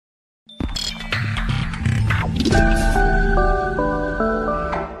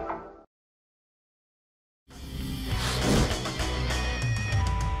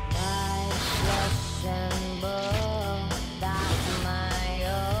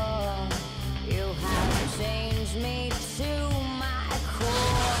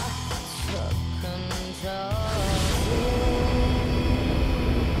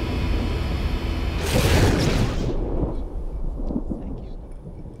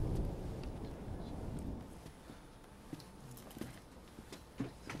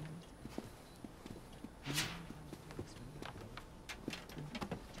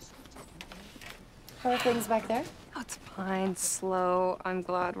How are things back there? Oh, it's fine, slow. I'm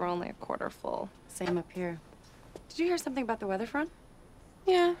glad we're only a quarter full. Same up here. Did you hear something about the weather front?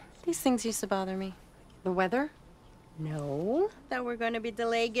 Yeah, these things used to bother me. The weather? No, that we're going to be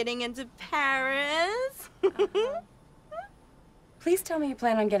delayed getting into Paris. Please tell me you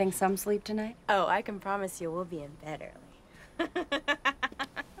plan on getting some sleep tonight. Oh, I can promise you we'll be in bed early.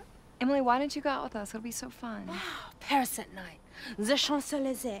 Emily, why don't you go out with us? It'll be so fun. Oh, Paris at night. The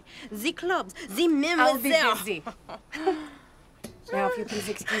Champs-Élysées, the clubs, the mimosas. I'll be busy. Now, if you please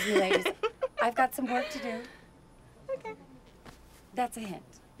excuse me, ladies, I've got some work to do. Okay. That's a hint.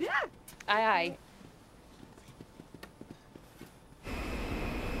 Yeah. Aye, aye.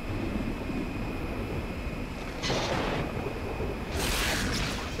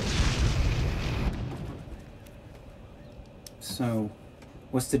 So,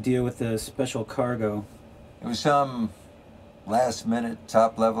 what's the deal with the special cargo? It was some last-minute,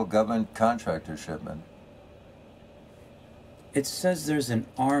 top-level government contractor shipment. It says there's an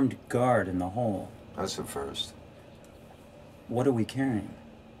armed guard in the hole. That's the first. What are we carrying?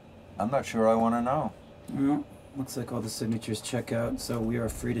 I'm not sure I want to know. Well, looks like all the signatures check out, so we are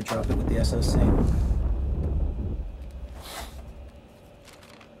free to drop it with the SOC.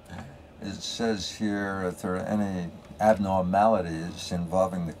 It says here if there are any abnormalities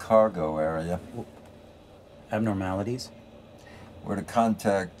involving the cargo area. Abnormalities? We're to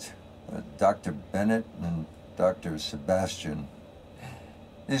contact Dr. Bennett and Dr. Sebastian.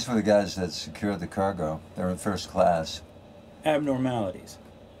 These were the guys that secured the cargo. They're in first class. Abnormalities.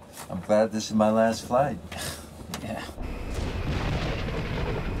 I'm glad this is my last flight. Yeah.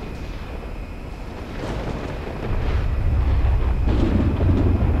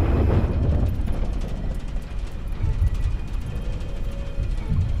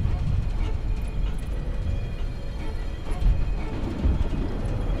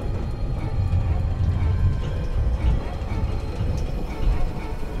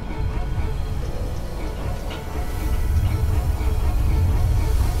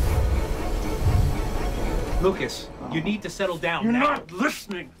 Lucas, you need to settle down You're now. not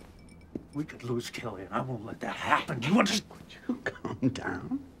listening! We could lose Kelly, and I won't let that happen. Do you understand? Would you calm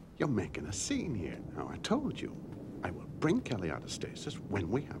down? You're making a scene here. Now, I told you, I will bring Kelly out of stasis when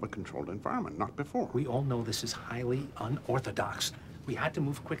we have a controlled environment, not before. We all know this is highly unorthodox. We had to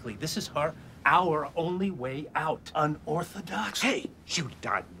move quickly. This is our only way out. Unorthodox? Hey, she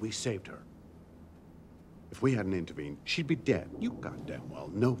died. We saved her. If we hadn't intervened, she'd be dead. You goddamn well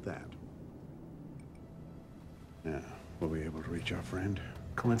know that. Now, will we be able to reach our friend?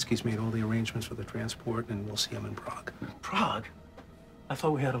 Kalinsky's made all the arrangements for the transport, and we'll see him in Prague. Prague? I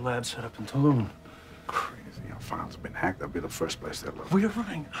thought we had a lab set up in Tulum. Crazy. Our files have been hacked. That'll be the first place they'll look. We are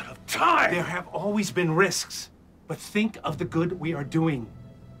running out of time! There have always been risks, but think of the good we are doing.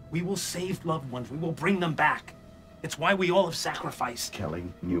 We will save loved ones. We will bring them back. It's why we all have sacrificed. Kelly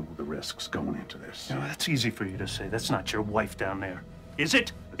knew the risks going into this. No, that's easy for you to say. That's not your wife down there. Is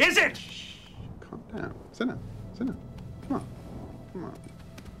it? Is it? Shh. Calm down. Sit down. Sit down. Come on. Come on.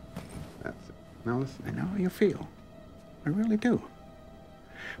 That's it. Now listen. I know how you feel. I really do.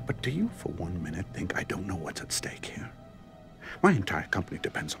 But do you for 1 minute think I don't know what's at stake here? My entire company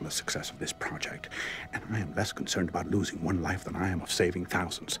depends on the success of this project, and I am less concerned about losing one life than I am of saving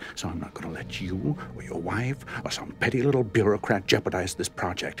thousands. So I'm not going to let you or your wife or some petty little bureaucrat jeopardize this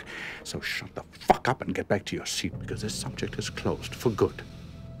project. So shut the fuck up and get back to your seat, because this subject is closed for good.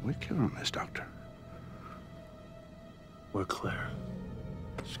 We're clear on this, Doctor. We're clear.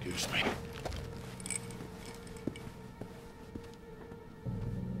 Excuse me.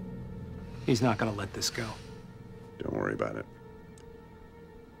 He's not going to let this go. Don't worry about it.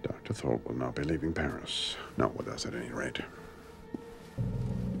 Dr. Thorpe will not be leaving Paris. Not with us, at any rate.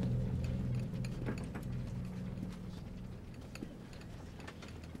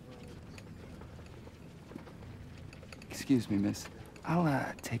 Excuse me, miss. I'll,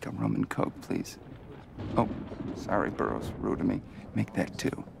 take a rum and coke, please. Oh, sorry, Burroughs. Rude of me. Make that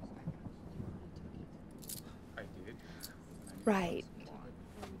two. Right.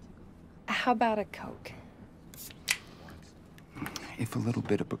 How about a Coke? If a little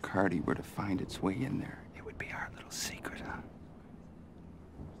bit of Bacardi were to find its way in there, it would be our little secret,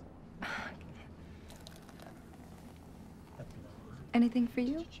 huh? Anything for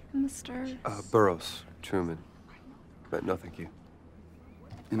you, Mr.? Burroughs, Truman. But no, thank you.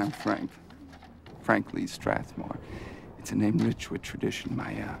 And I'm Frank. Frank Lee Strathmore. It's a name rich with tradition.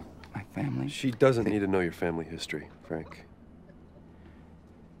 My family... She doesn't need to know your family history, Frank.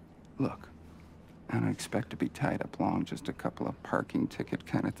 Look, I don't expect to be tied up long, just a couple of parking ticket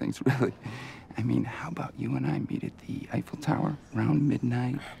kind of things, really. I mean, how about you and I meet at the Eiffel Tower around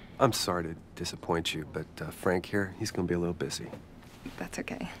midnight? I'm sorry to disappoint you, but Frank here, he's gonna be a little busy. That's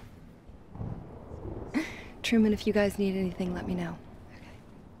okay. Truman, if you guys need anything, let me know.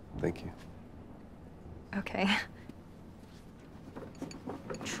 Thank you. Okay.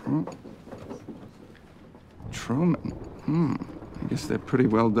 Truman. I guess that pretty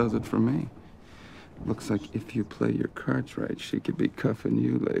well does it for me. Looks like if you play your cards right, she could be cuffing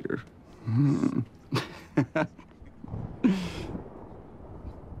you later.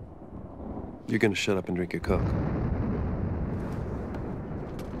 You're gonna shut up and drink your Coke.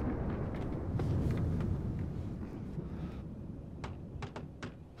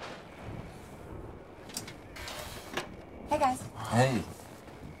 Hey, guys. Hey.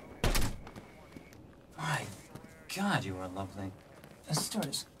 My God, you are lovely.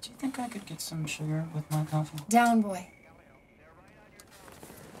 Stewardess, do you think I could get some sugar with my coffee? Down, boy.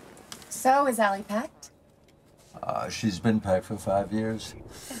 So, is Allie packed? She's been packed for 5 years.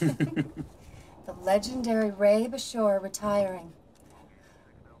 The legendary Ray Bashore retiring.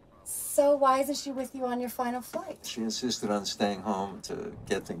 So why isn't she with you on your final flight? She insisted on staying home to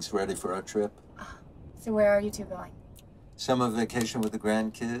get things ready for our trip. So where are you two going? Summer vacation with the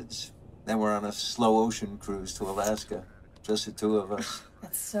grandkids. Then we're on a slow ocean cruise to Alaska. Just the two of us.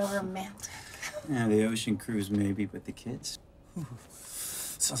 That's so romantic. Yeah, the ocean cruise maybe, but the kids? Ooh,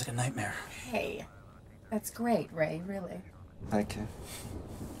 sounds like a nightmare. Hey, that's great, Ray, really. Thank you.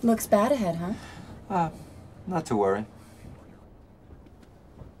 Looks bad ahead, huh? Not to worry.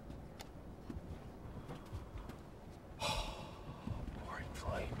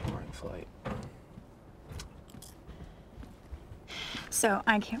 Boring flight. So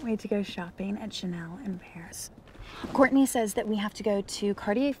I can't wait to go shopping at Chanel in Paris. Courtney says that we have to go to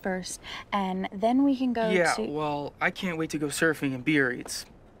Cartier first, and then we can go to... Yeah, well, I can't wait to go surfing in Biarritz.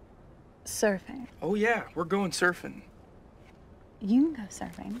 Surfing. Oh yeah, we're going surfing. You can go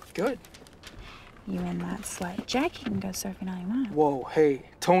surfing. Good. You and that slut Jackie can go surfing all you want. Whoa, hey,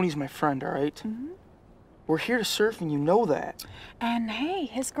 Tony's my friend, all right? Mm-hmm. We're here to surf and you know that. And hey,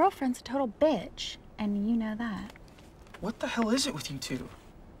 his girlfriend's a total bitch, and you know that. What the hell is it with you two?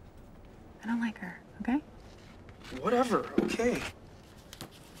 I don't like her, okay? Whatever, okay.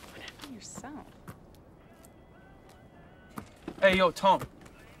 Whatever yourself. Hey, yo, Tom.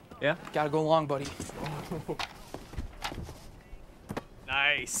 Yeah? Gotta go along, buddy.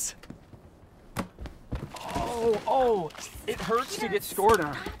 Nice. Oh, it hurts to get scored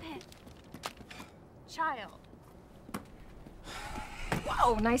on. Stop it. Child.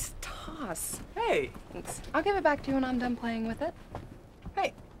 Whoa, nice toss. Hey. Thanks. I'll give it back to you when I'm done playing with it.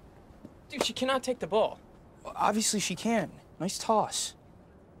 Hey. Dude, she cannot take the ball. Well, obviously she can. Nice toss.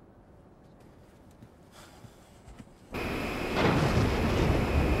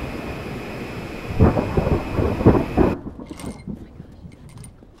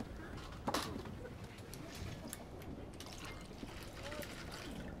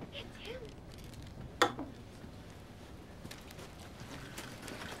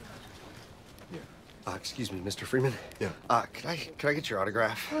 Excuse me, Mr. Freeman. Yeah. Can I get your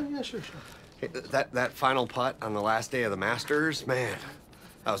autograph? Oh, yeah, sure. Hey, that final putt on the last day of the Masters, man,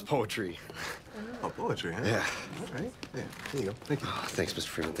 that was poetry. Oh, poetry, huh? Yeah. All right. Yeah, here you go. Thank you. Oh, thanks, Mr.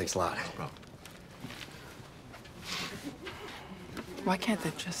 Freeman. Thanks a lot. No problem. Why can't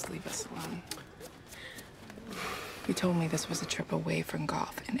they just leave us alone? You told me this was a trip away from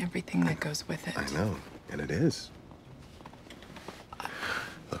golf and everything that goes with it. I know, and it is.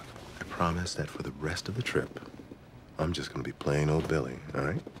 Look, I promise that for the rest of the trip, I'm just gonna be plain old Billy, all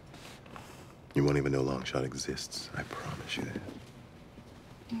right? You won't even know Longshot exists. I promise you that.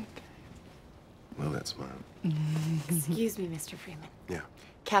 Okay. Well, that smile. Excuse me, Mr. Freeman. Yeah.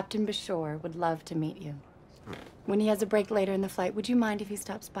 Captain Bashore would love to meet you. When he has a break later in the flight, would you mind if he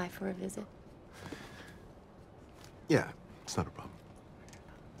stops by for a visit? Yeah, it's not a problem.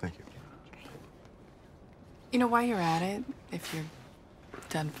 Thank you. You know, while you're at it, if you're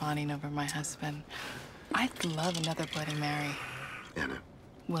done fawning over my husband, I'd love another Bloody Mary. Anna.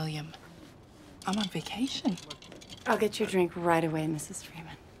 William, I'm on vacation. I'll get your drink right away, Mrs.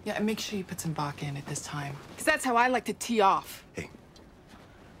 Freeman. Yeah, and make sure you put some vodka in it this time. Because that's how I like to tee off. Hey,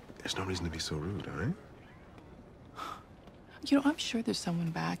 there's no reason to be so rude, all right? You know, I'm sure there's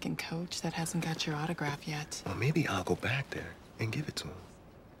someone back in Coach that hasn't got your autograph yet. Well, maybe I'll go back there and give it to him.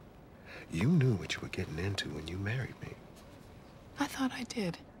 You knew what you were getting into when you married me. I thought I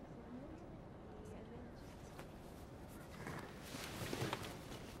did.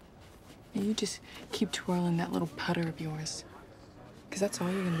 You just keep twirling that little putter of yours. Because that's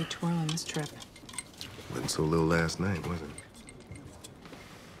all you're going to be twirling this trip. Wasn't so little last night, was it?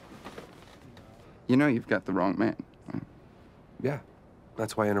 You know you've got the wrong man. Right? Yeah,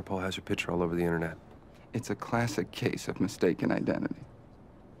 That's why Interpol has your picture all over the internet. It's a classic case of mistaken identity.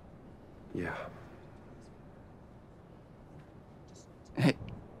 Yeah. Hey.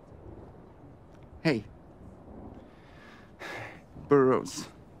 Hey. Burroughs.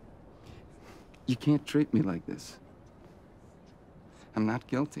 You can't treat me like this. I'm not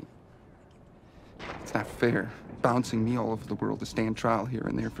guilty. It's not fair, bouncing me all over the world to stand trial here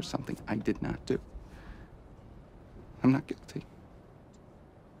and there for something I did not do. I'm not guilty.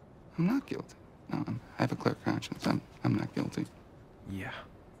 I'm not guilty. No, I have a clear conscience. I'm not guilty. Yeah.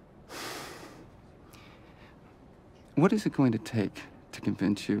 What is it going to take to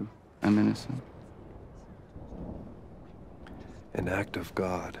convince you I'm innocent? An act of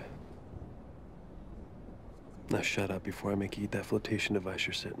God. Now shut up before I make you eat that flotation device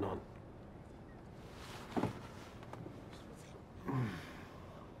you're sitting on.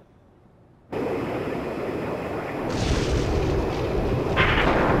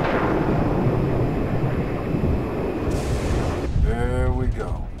 There we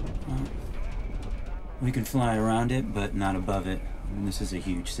go. We could fly around it, but not above it. And this is a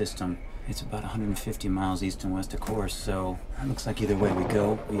huge system. It's about 150 miles east and west of course, so it looks like either way we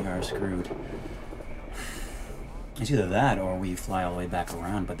go, we are screwed. It's either that or we fly all the way back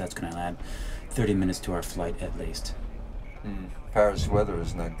around, but that's going to add 30 minutes to our flight at least. Paris weather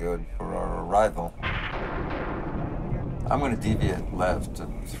is not good for our arrival. I'm going to deviate left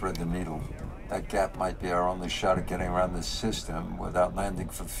and thread the needle. That gap might be our only shot at getting around this system without landing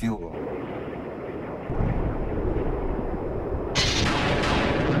for fuel.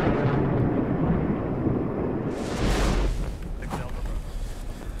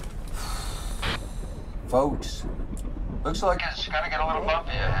 Folks, looks like it's gonna get a little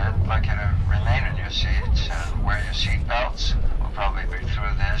bumpy ahead. I'd like you to remain in your seats and wear your seat belts. We'll probably be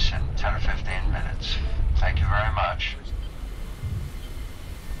through this in 10 or 15 minutes. Thank you very much.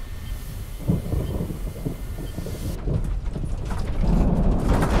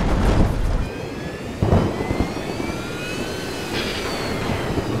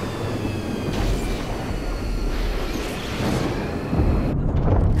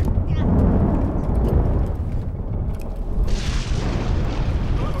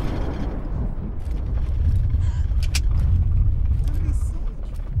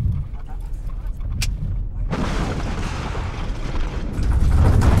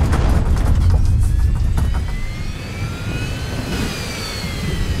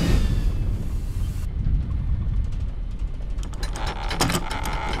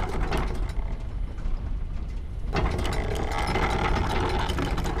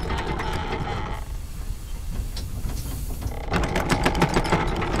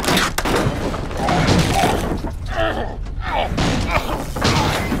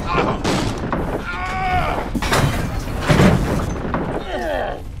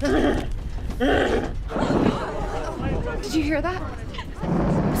 Did you hear that?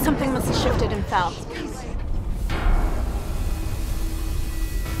 Something must have shifted and fell.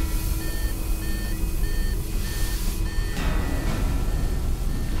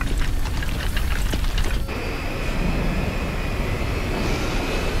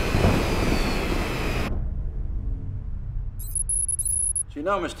 As you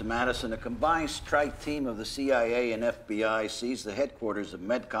know, Mr. Madison, a combined strike team of the CIA and FBI seized the headquarters of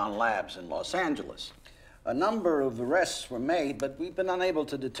Medcon Labs in Los Angeles. A number of arrests were made, but we've been unable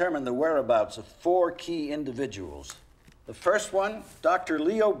to determine the whereabouts of 4 key individuals. The first one, Dr.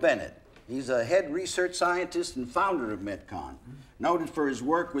 Leo Bennett. He's a head research scientist and founder of Medcon, noted for his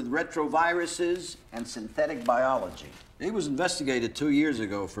work with retroviruses and synthetic biology. He was investigated 2 years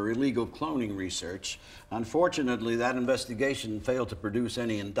ago for illegal cloning research. Unfortunately, that investigation failed to produce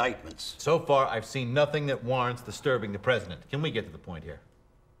any indictments. So far, I've seen nothing that warrants disturbing the president. Can we get to the point here?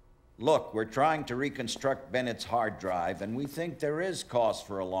 Look, we're trying to reconstruct Bennett's hard drive, and we think there is cause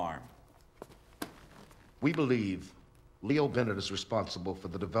for alarm. We believe Leo Bennett is responsible for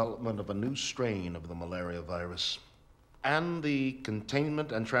the development of a new strain of the malaria virus and the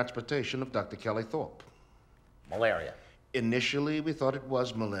containment and transportation of Dr. Kelly Thorpe. Malaria. Initially, we thought it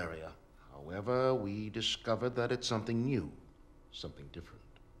was malaria. However, we discovered that it's something new, something different.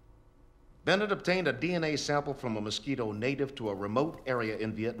 Bennett obtained a DNA sample from a mosquito native to a remote area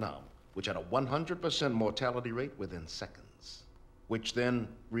in Vietnam, which had a 100% mortality rate within seconds, which then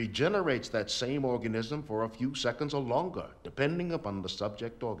regenerates that same organism for a few seconds or longer, depending upon the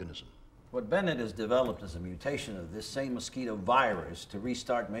subject organism. What Bennett has developed is a mutation of this same mosquito virus to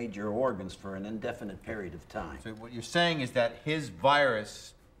restart major organs for an indefinite period of time. So what you're saying is that his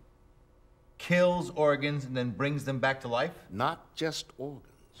virus kills organs and then brings them back to life? Not just organs.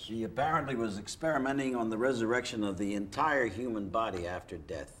 She apparently was experimenting on the resurrection of the entire human body after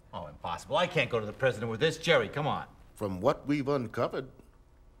death. Oh, impossible. I can't go to the president with this. Jerry, come on. From what we've uncovered,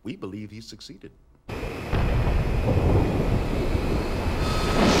 we believe he succeeded.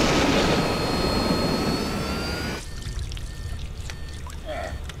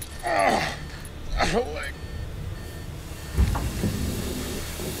 Hello?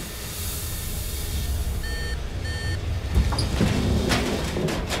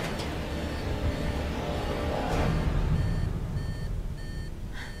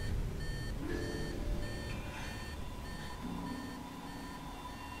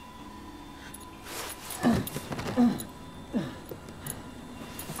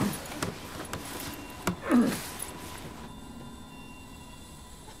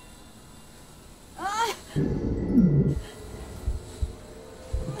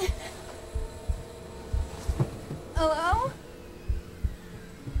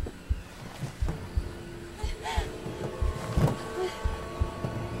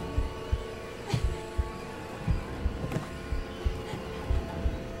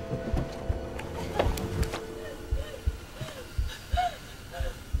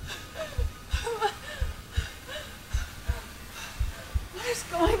 What is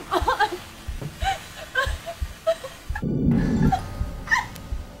going on?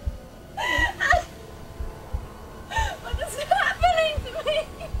 What is happening to me?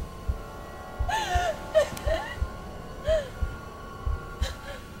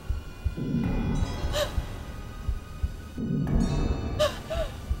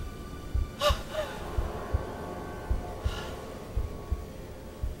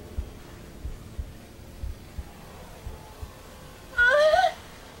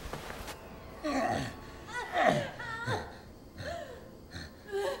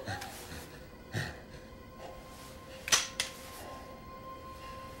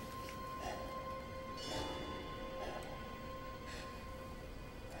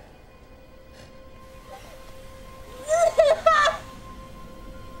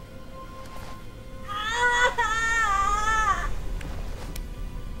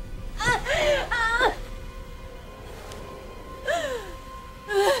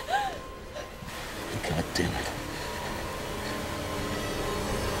 God damn it.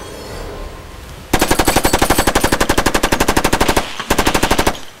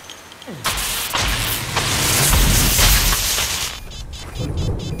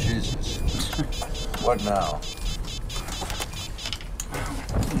 Jesus. What now?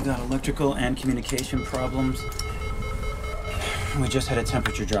 We got electrical and communication problems. We just had a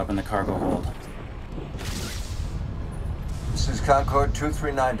temperature drop in the cargo hold. This is Concord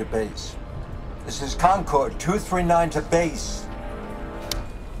 239 to base. This is Concord 239 to base.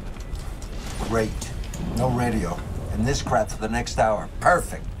 Great. No radio. And this crap for the next hour.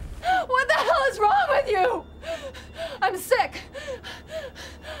 Perfect. What the hell is wrong with you? I'm sick.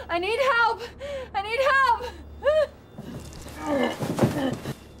 I need help. I need help.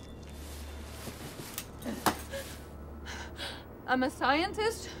 I'm a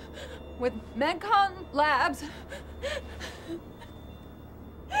scientist with MedCon Labs.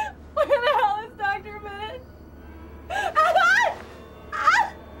 Where the hell is Dr. Bennett?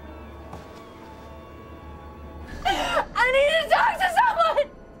 I need to talk to someone!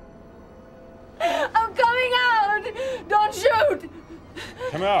 I'm coming out! Don't shoot!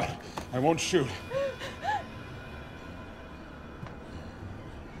 Come out. I won't shoot.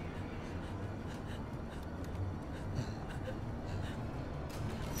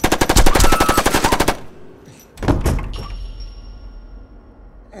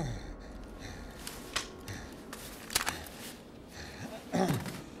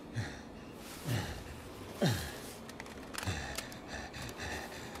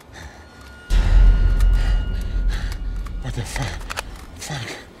 What the fuck?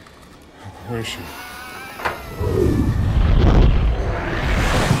 Where is she?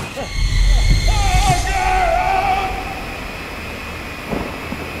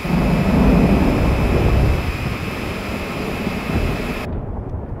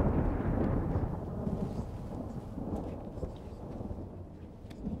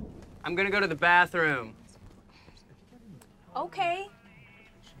 I'm gonna go to the bathroom. Okay.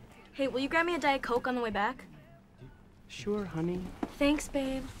 Hey, will you grab me a Diet Coke on the way back? Sure, honey. Thanks,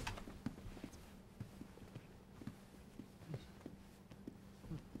 babe.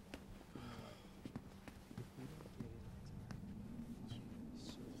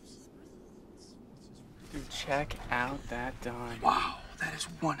 Dude, check out that dime. Wow, that is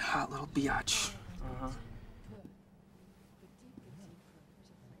one hot little biatch. Uh-huh.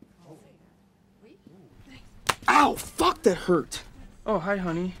 Ow, fuck, that hurt. Oh, hi,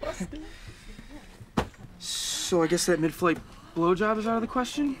 honey. So I guess that mid-flight blowjob is out of the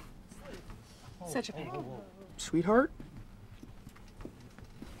question? Such a pig. Sweetheart?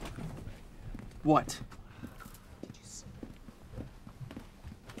 What?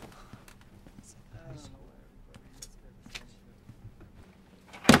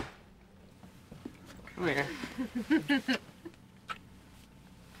 Come here.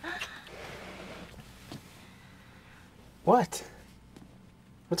 What?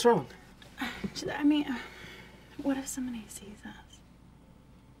 What's wrong? I mean, what if somebody sees us?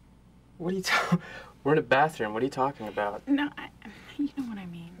 What are you We're in a bathroom. What are you talking about? No, you know what I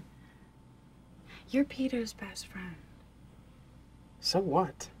mean. You're Peter's best friend. So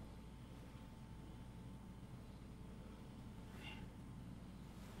what?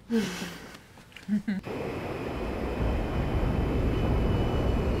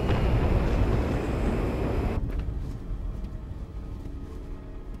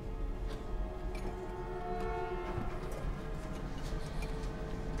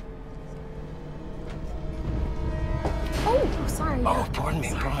 Oh, sorry. Oh, pardon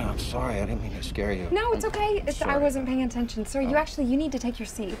me, Brian. I'm sorry. I didn't mean to scare you. No, it's okay. I sorry. wasn't paying attention. Sorry, you need to take your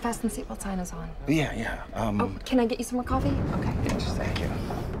seat. Fasten the seatbelt sign is on. Yeah. Oh, can I get you some more coffee? Okay. Yes, thank you.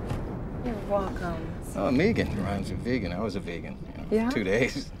 You're welcome. Oh, I'm vegan. Brian's a vegan. I was a vegan. Yeah? 2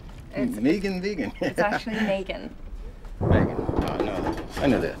 days. It's- vegan. It's actually Megan. Megan. Oh, no. I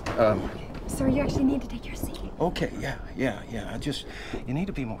knew that. Sir, you actually need to take your seat. Okay, yeah. You need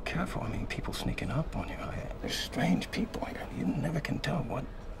to be more careful. I mean, people sneaking up on you. There's strange people here. You never can tell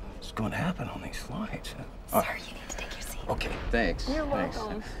what's going to happen on these flights. Sir, you need to take your seat. Okay, thanks. You're Thanks.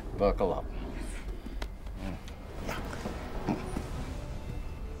 welcome. Buckle up.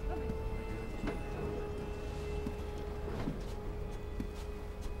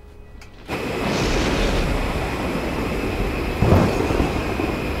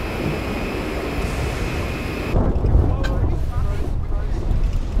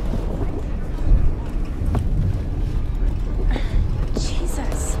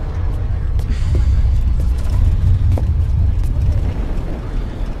 Jesus.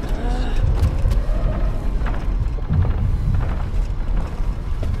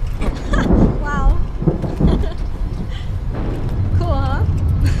 Wow. Cool, huh?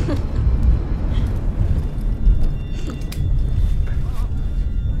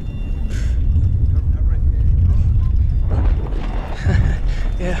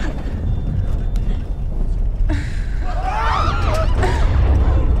 Yeah.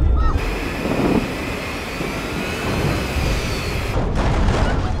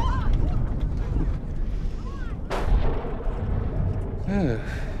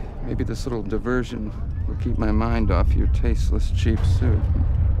 Maybe this little diversion will keep my mind off your tasteless, cheap suit.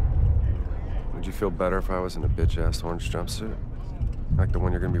 Would you feel better if I was in a bitch-ass orange jumpsuit? Like the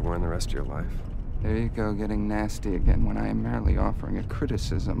one you're gonna be wearing the rest of your life? There you go, getting nasty again when I am merely offering a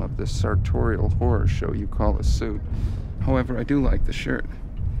criticism of this sartorial horror show you call a suit. However, I do like the shirt.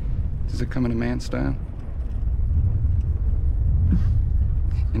 Does it come in a man style?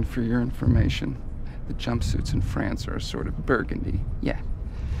 And for your information, the jumpsuits in France are a sort of burgundy. Yeah.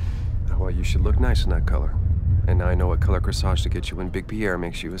 Well, you should look nice in that color. And now I know what color corsage to get you when Big Pierre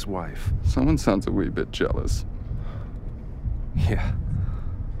makes you his wife. Someone sounds a wee bit jealous. Yeah.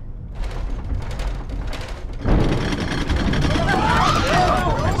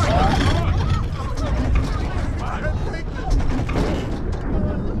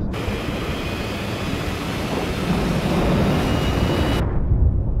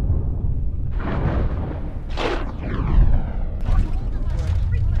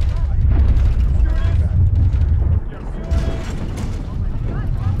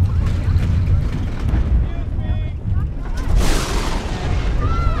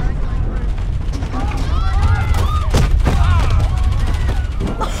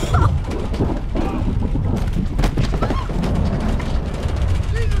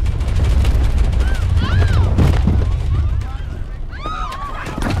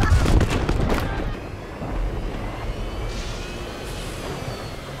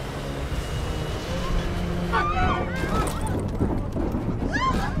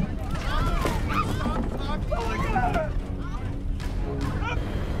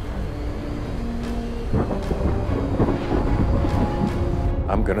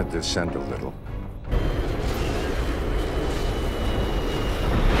 I'm gonna descend a little.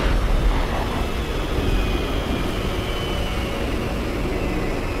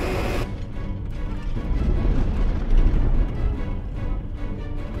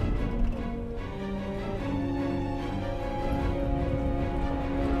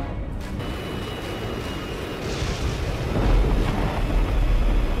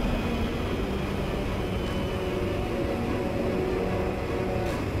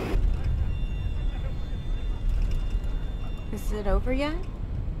 Is it over yet?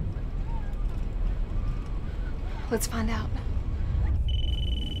 Let's find out.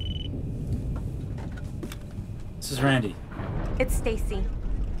 This is Randy. It's Stacy.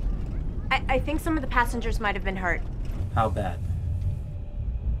 I think some of the passengers might have been hurt. How bad?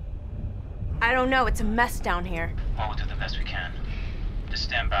 I don't know. It's a mess down here. Well, we'll do the best we can. Just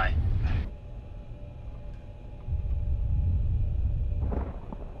stand by.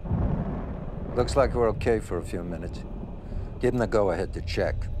 Looks like we're okay for a few minutes. Give them the go-ahead to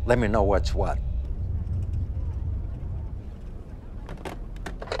check. Let me know what's what.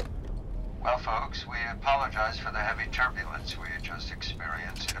 Well, folks, we apologize for the heavy turbulence we just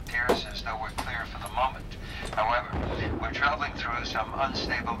experienced. It appears as though we're clear for the moment. However, we're traveling through some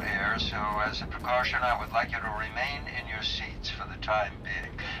unstable air, so as a precaution, I would like you to remain in your seats for the time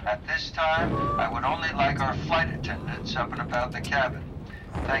being. At this time, I would only like our flight attendants up and about the cabin.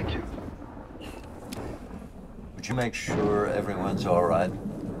 Thank you. Would you make sure everyone's all right?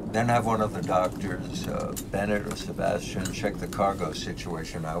 Then have one of the doctors, Bennett or Sebastian, check the cargo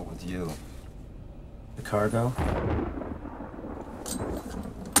situation out with you. The cargo?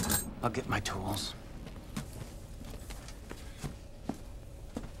 I'll get my tools.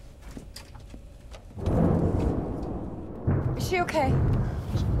 Is she okay?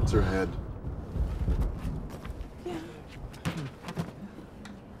 It's her head.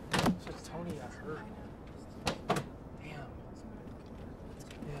 So Tony got hurt. Damn.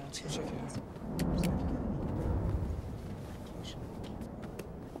 Yeah, let's go check it out.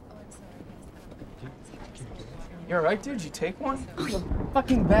 You alright, dude? Did you take one? The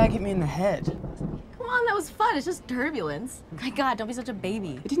fucking bag hit me in the head. Come on, that was fun. It's just turbulence. My God, don't be such a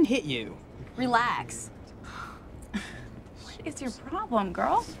baby. It didn't hit you. Relax. What is your problem,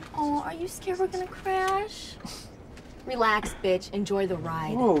 girl? Oh, are you scared we're gonna crash? Relax, bitch. Enjoy the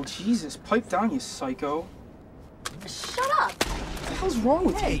ride. Whoa, Jesus. Pipe down, you psycho. Shut up. What the hell's wrong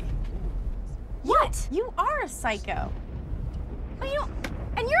with you? What? You are a psycho. Oh,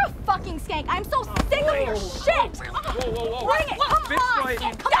 and you're a fucking skank. I'm so sick of your shit. Whoa. Bring it. Come Fist on.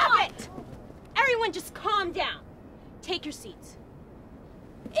 fighting. Stop it. Everyone just calm down. Take your seats.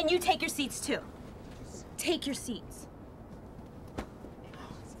 And you take your seats too. Take your seats.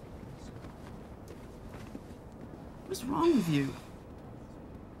 What's wrong with you?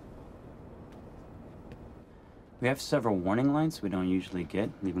 We have several warning lights we don't usually get,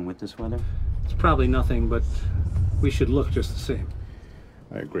 even with this weather. It's probably nothing, but we should look just the same.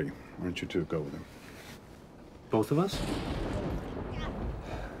 I agree. Why don't you two go with him? Both of us?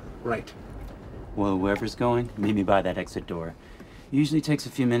 Right. Well, whoever's going, meet me by that exit door. Usually takes a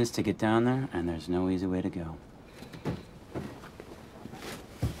few minutes to get down there, and there's no easy way to go.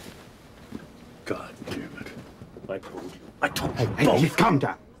 God damn it. I told you. I told you. Hey, calm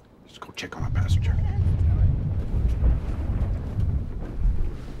down. Just go check on our passenger.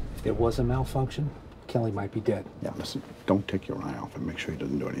 If there was a malfunction, Kelly might be dead. Yeah, listen, don't take your eye off him. Make sure he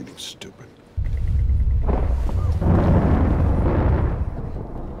doesn't do anything stupid.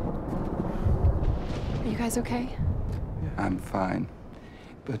 Are you guys okay? I'm fine.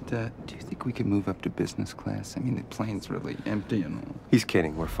 But do you think we could move up to business class? I mean, the plane's really empty and all. He's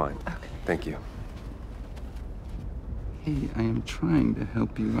kidding. We're fine. Okay. Thank you. Hey, I am trying to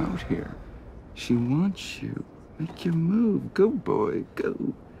help you out here. She wants you. Make your move. Go, boy. Go.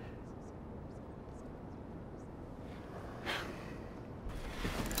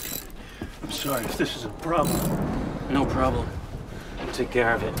 I'm sorry if this is a problem. No problem. We'll take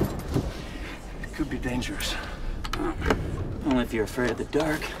care of it. It could be dangerous. Only if you're afraid of the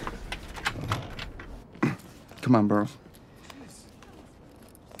dark. Come on, Burroughs.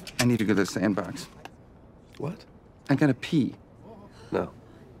 I need to go to the sandbox. What? I gotta pee. No.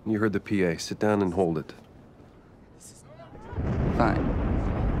 You heard the PA. Sit down and hold it. Fine.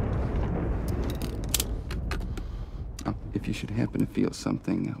 Oh, if you should happen to feel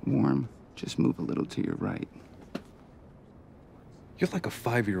something warm, just move a little to your right. You're like a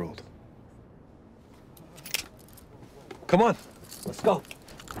 5-year-old. Come on. Let's go.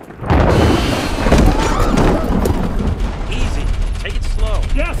 Easy. Take it slow.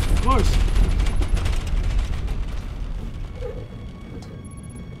 Yes, of course.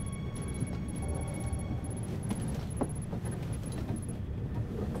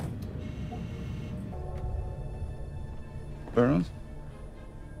 Burroughs?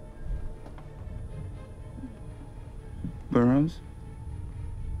 Burroughs?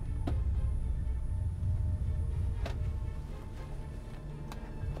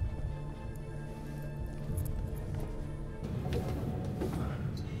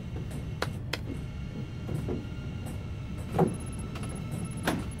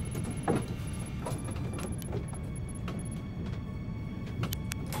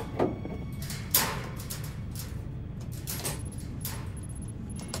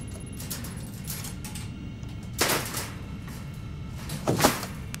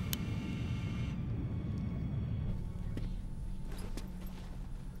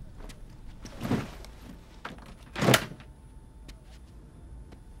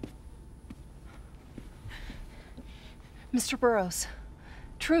 Mr. Burroughs.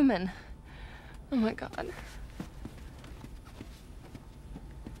 Truman. Oh my God.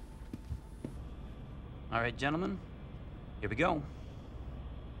 All right, gentlemen, here we go.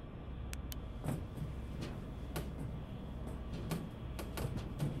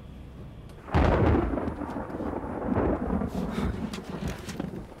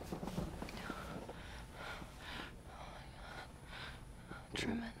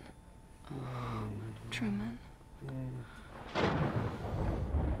 Truman. Truman.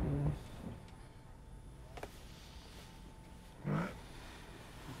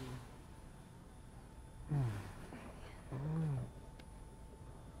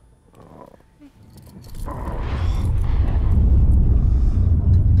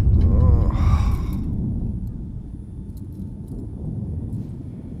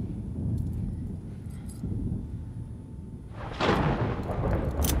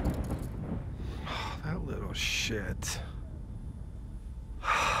 That little shit.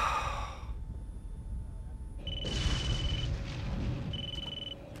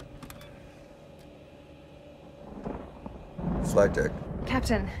 Flight deck.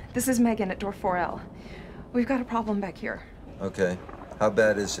 Captain, this is Megan at door 4L. We've got a problem back here. Okay. How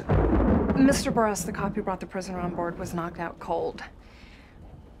bad is it? Mr. Burroughs, the cop who brought the prisoner on board, was knocked out cold.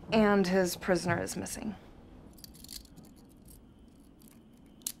 And his prisoner is missing.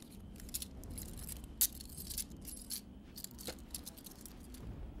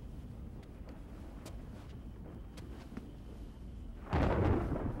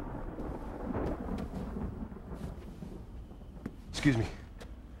 Excuse me.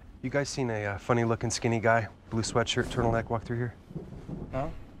 You guys seen a funny-looking skinny guy, blue sweatshirt, turtleneck, walk through here?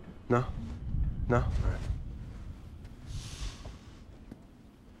 No? No? No? All right.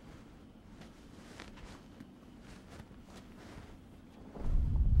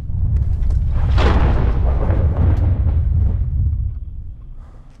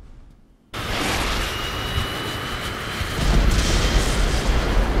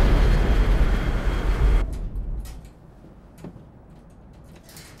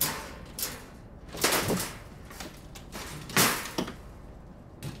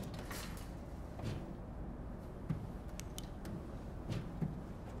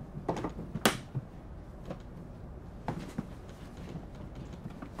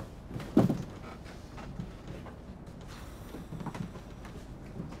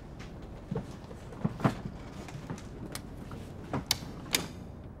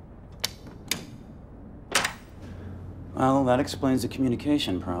 Well, that explains the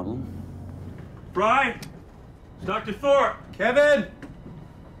communication problem. Fry! Dr. Thorpe! Kevin!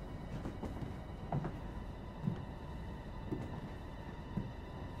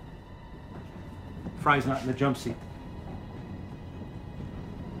 Fry's not in the jump seat.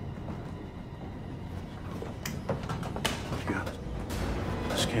 God,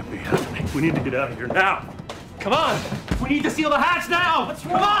 this can't be happening. We need to get out of here now. Come on! We need to seal the hatch now! Let's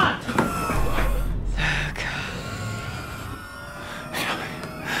come on!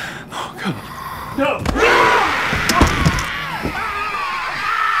 No!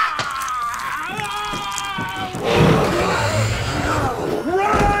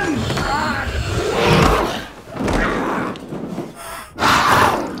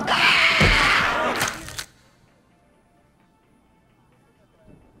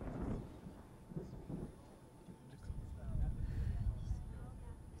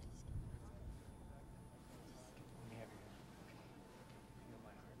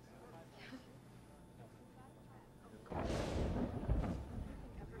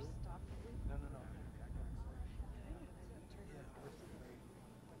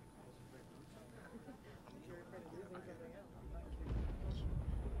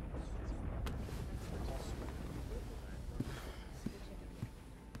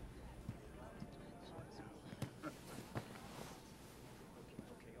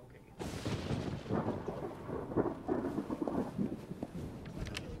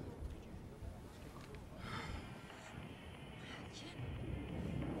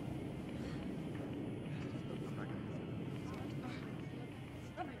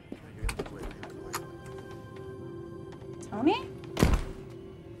 Tony?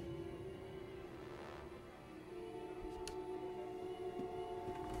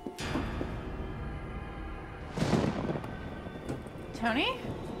 Tony?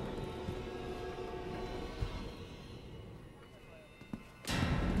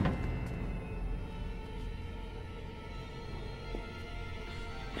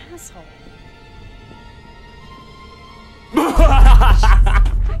 Asshole.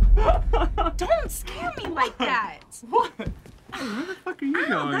 Don't scare me like that. What? Where the fuck are you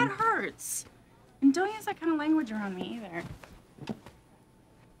going? That hurts. And don't use that kind of kind of language around me either.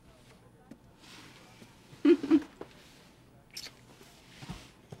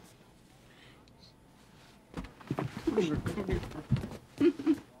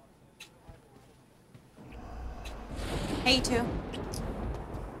 Hey, you two.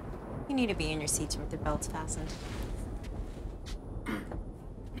 You need to be in your seats with your belts fastened.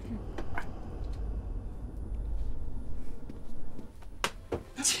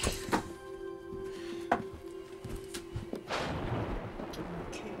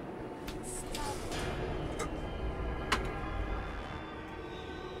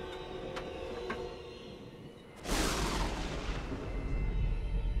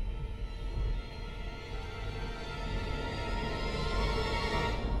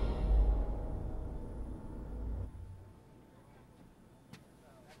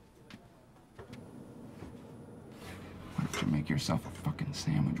 Why don't you make yourself a fucking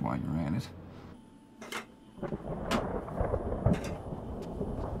sandwich while you're at it?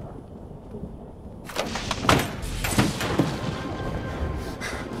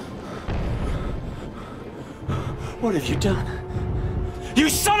 What have you done? You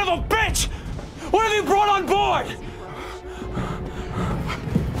son of a bitch! What have you brought on board?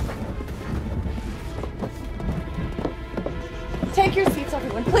 Take your seats,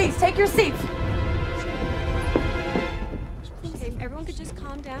 everyone. Please, take your seats. Okay, if everyone could just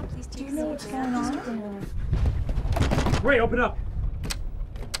calm down, please take your seats. What's going on? Ray, open up!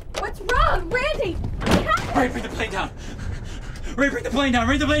 What's wrong, Randy? Ray, bring the plane down! Ray, bring the plane down!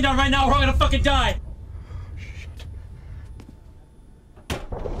 Bring the plane down right now or we're all gonna fucking die!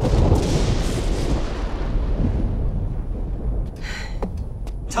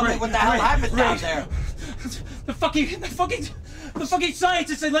 Tell me what the hell happened down there. The fucking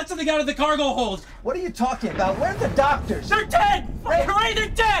scientists, they let something out of the cargo hold. What are you talking about? Where are the doctors? They're dead! Ray, they're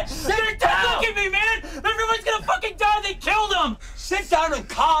dead! Sit They're dead! down. Look at me, man! Everyone's gonna fucking die! They killed them! Sit down and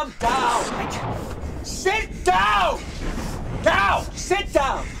calm down. Sit down! Now! Sit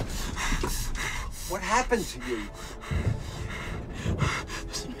down! What happened to you?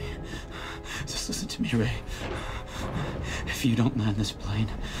 Listen to me. Just listen to me, Ray. If you don't land this plane,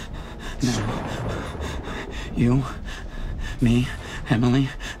 now, you, me, Emily,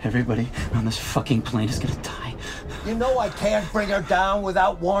 everybody on this fucking plane is gonna die. You know I can't bring her down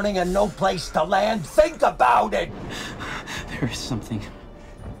without warning and no place to land. Think about it! There is something.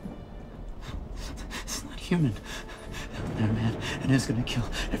 It's not human. Down there, man. And it's gonna kill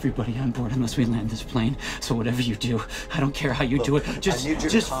everybody on board unless we land this plane. So whatever you do, I don't care how you do it.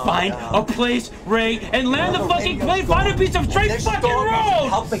 Just find a place, Ray, and land the fucking plane. Find a piece of straight fucking road!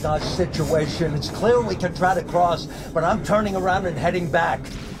 Helping our situation. It's clear we can try to cross, but I'm turning around and heading back.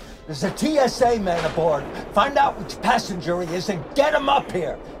 There's a TSA man aboard. Find out which passenger he is and get him up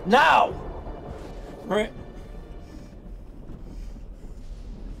here. Now! Ray.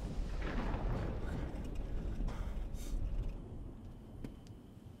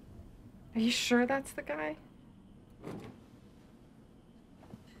 Are you sure that's the guy?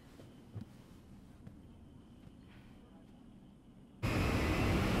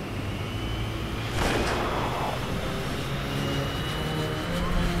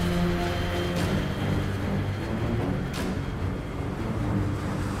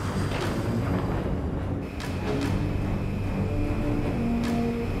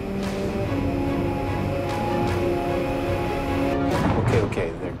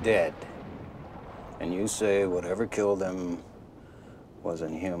 Okay, they're dead. And you say whatever killed them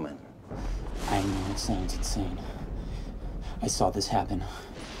wasn't human. I know it sounds insane. I saw this happen.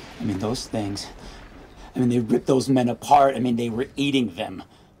 I mean, those things. I mean, they ripped those men apart. I mean, they were eating them.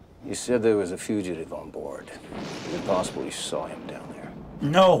 You said there was a fugitive on board. Is it possible you saw him down there?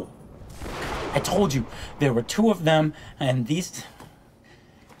 No! I told you, there were two of them, and these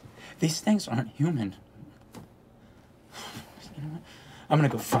things aren't human. You know what? I'm gonna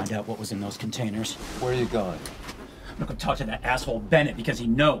go find out what was in those containers. Where are you going? I'm gonna go talk to that asshole Bennett because he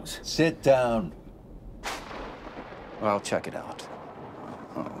knows. Sit down. Well, I'll check it out.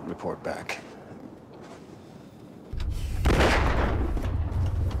 I'll report back.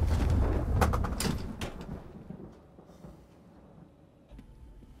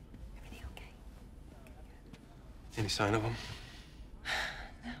 Any sign of him?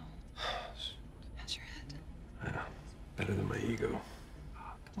 No. How's your head? Yeah, better than my ego.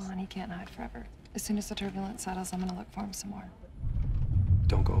 Come on, he can't hide forever. As soon as the turbulence settles, I'm gonna look for him some more.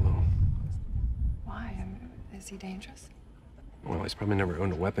 Don't go alone. Why? Is he dangerous? Well, he's probably never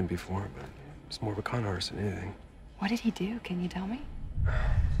owned a weapon before, but it's more of a con artist than anything. What did he do? Can you tell me?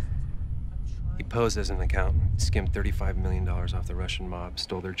 He posed as an accountant, skimmed $35 million off the Russian mob,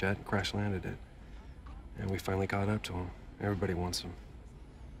 stole their jet, and crash landed it. And we finally got up to him. Everybody wants him.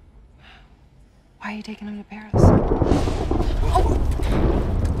 Why are you taking him to Paris? Oh!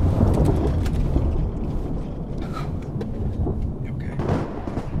 You okay?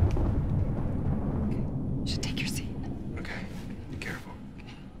 You should take your seat. Okay. Be careful.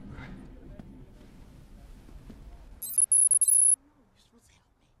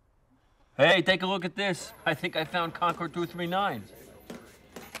 Hey, take a look at this. I think I found Concord 239.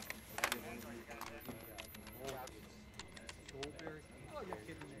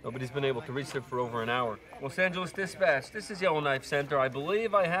 Nobody's been able to reach it for over an hour. Los Angeles Dispatch, this is Yellowknife Center. I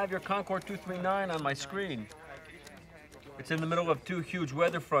believe I have your Concord 239 on my screen. It's in the middle of two huge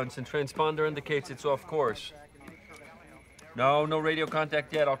weather fronts, and transponder indicates it's off course. No radio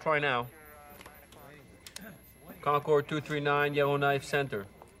contact yet. I'll try now. Concord 239, Yellowknife Center.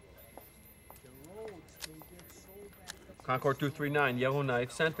 Concord 239,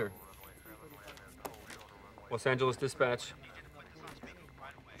 Yellowknife Center. Los Angeles Dispatch.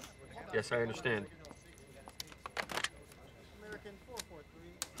 Yes, I understand.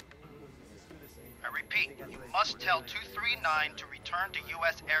 I repeat, you must tell 239 to return to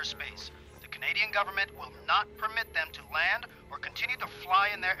U.S. airspace. The Canadian government will not permit them to land or continue to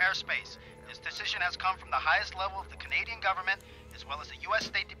fly in their airspace. This decision has come from the highest level of the Canadian government, as well as the U.S.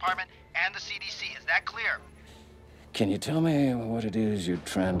 State Department and the CDC. Is that clear? Can you tell me what it is you're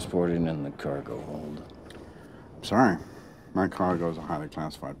transporting in the cargo hold? Sorry. My cargo is a highly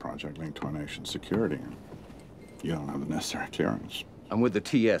classified project linked to our nation's security. You don't have the necessary clearance. I'm with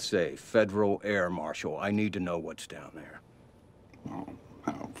the TSA, Federal Air Marshal. I need to know what's down there. Well,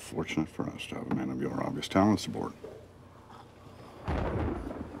 how fortunate for us to have a man of your obvious talents aboard.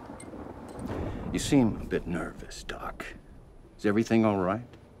 You seem a bit nervous, Doc. Is everything all right?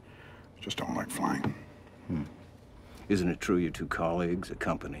 Just don't like flying. Isn't it true your two colleagues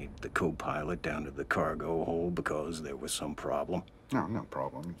accompanied the co-pilot down to the cargo hold because there was some problem? No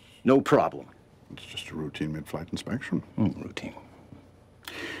problem. No problem? It's just a routine mid-flight inspection. Routine.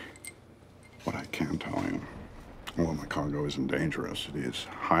 What I can tell you, although my cargo isn't dangerous, it is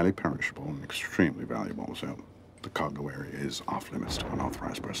highly perishable and extremely valuable, so the cargo area is off limits to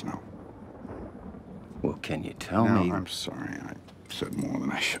unauthorized personnel. Well, can you tell me? No, I'm sorry. I said more than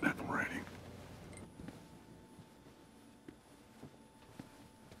I should have already.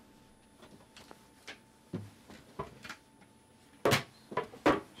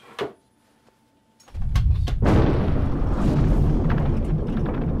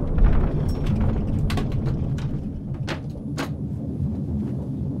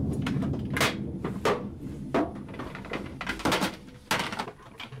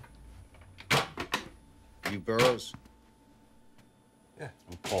 Burroughs? Yeah.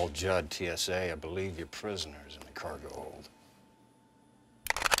 I'm Paul Judd, TSA. I believe you're prisoners in the cargo hold.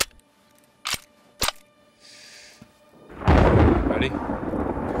 Ready?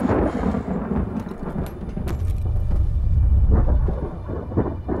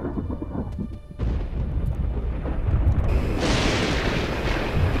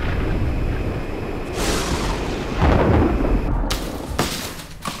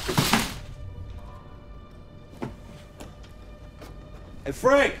 Hey,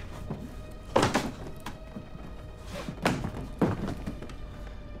 Frank!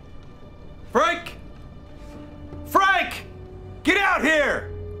 Frank! Frank! Get out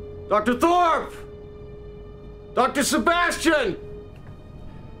here! Dr. Thorpe! Dr. Sebastian!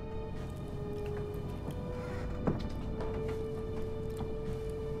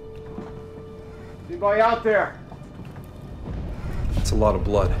 Anybody out there? It's a lot of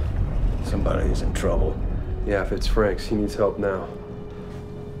blood. Somebody's in trouble. Yeah, if it's Frank's, he needs help now.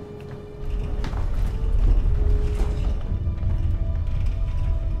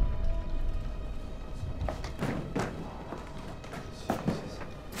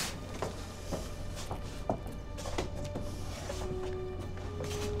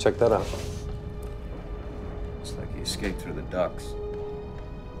 Check that out. Looks like he escaped through the ducts.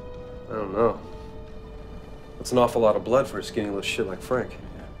 I don't know. That's an awful lot of blood for a skinny little shit like Frank.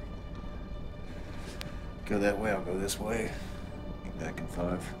 Go that way, I'll go this way. Be back in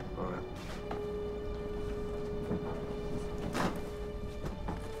 5. All right.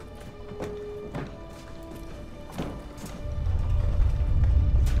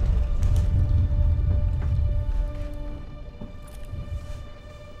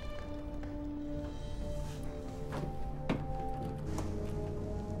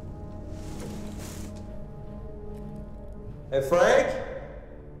 Hey, Frank?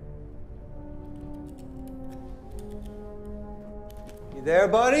 You there,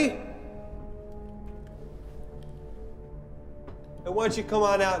 buddy? Hey, why don't you come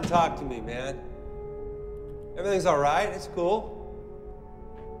on out and talk to me, man? Everything's all right. It's cool.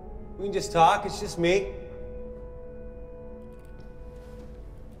 We can just talk. It's just me.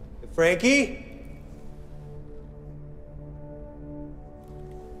 Hey, Frankie?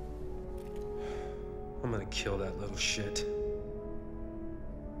 I'm gonna kill that little shit.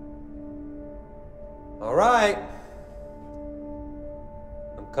 All right.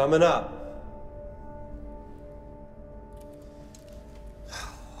 I'm coming up.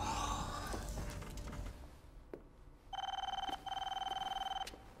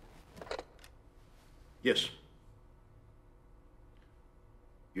 Yes.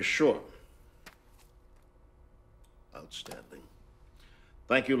 You're sure? Outstanding.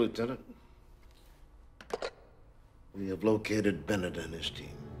 Thank you, Lieutenant. We have located Bennett and his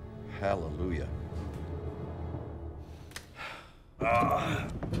team. Hallelujah.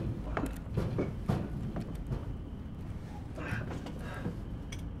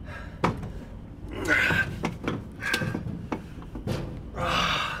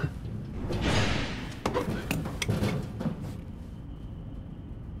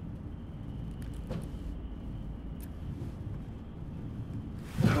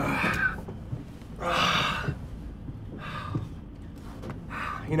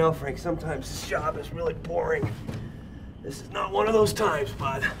 You know, Frank, sometimes this job is really boring. This is not one of those times,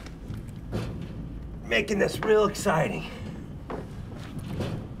 bud. Making this real exciting.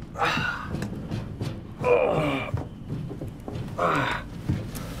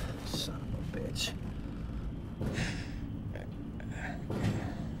 Son of a bitch.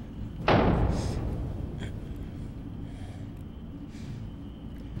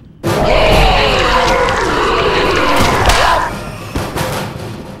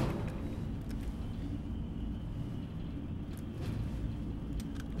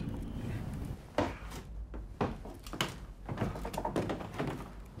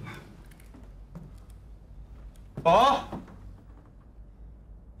 Oh?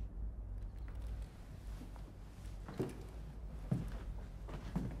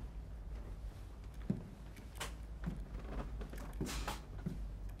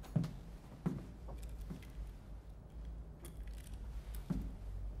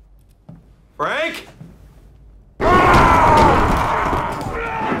 Frank?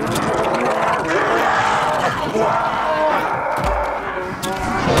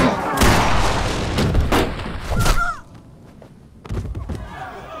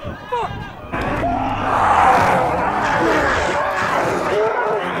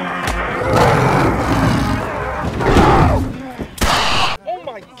 Oh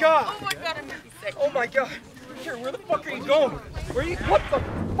my god! Oh my god! Here, where the fuck are you going? Where are you? What the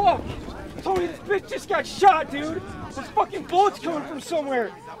fuck? Tony, this bitch just got shot, dude! There's fucking bullets coming from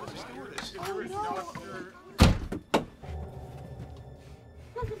somewhere!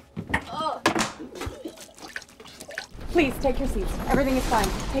 Please take your seats. Everything is fine.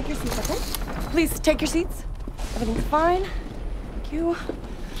 Take your seats, okay? Please take your seats. Everything's fine. Thank you.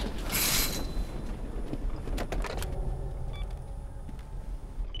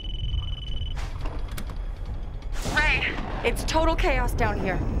 Ray, it's total chaos down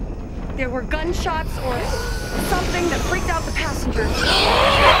here. There were gunshots or something that freaked out the passengers.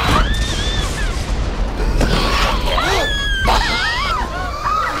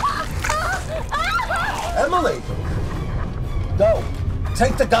 Emily! Go.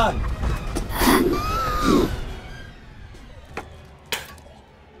 Take the gun.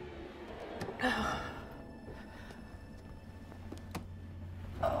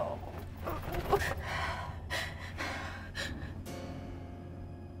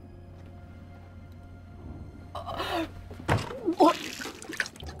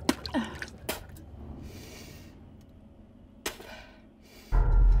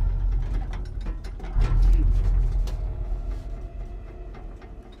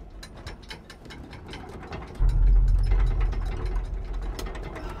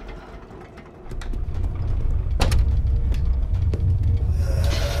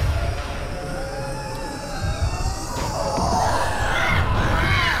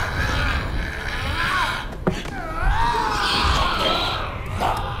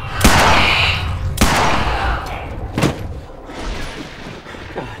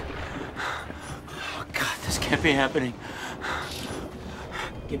 Can't be happening.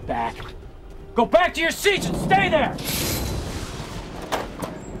 Get back. Go back to your seats and stay there!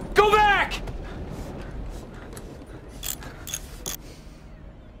 Go back!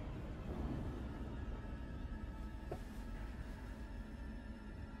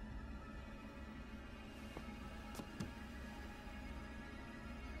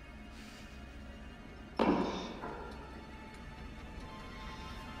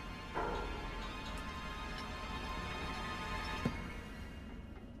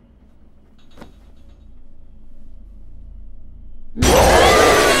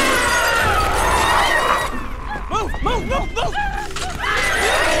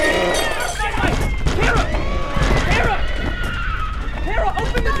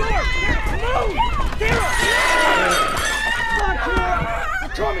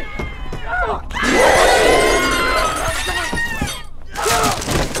 coming! Fuck!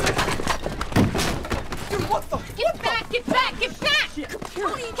 Dude, what the? Get back! Get back! Get back! Get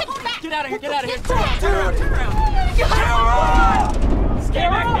back! Get out of here! Get out of here! Turn around! Turn around! Stay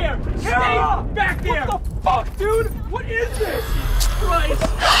back there! Stay back there! What the fuck, dude? What is this? Christ!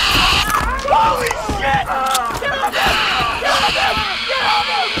 Holy shit! Get off him! Get off him! Get off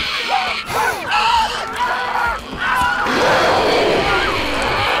him!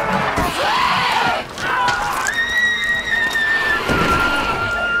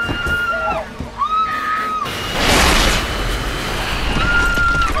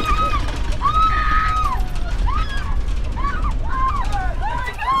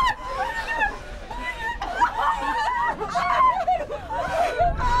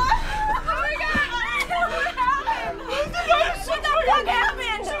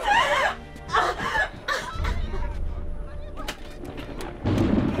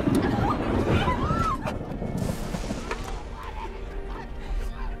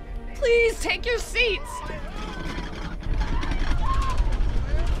 Please take your seats.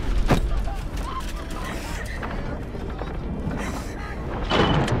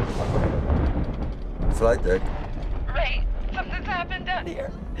 Flight deck. Ray, something's happened down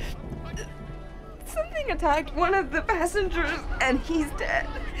here. Something attacked one of the passengers and he's dead.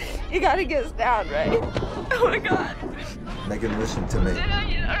 You gotta get us down, Ray. Oh my God. Megan, listen to me. You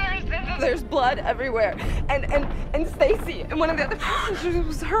don't understand that there's blood everywhere. And Stacy and one of the other passengers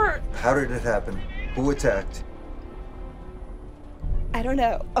was hurt. How did it happen? Who attacked? I don't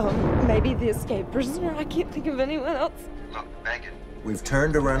know. Maybe the escape prisoner. I can't think of anyone else. Look, Megan. We've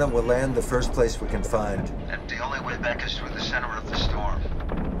turned around and we'll land the first place we can find. And the only way back is through the center of the storm.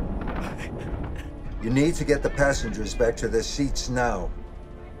 You need to get the passengers back to their seats now.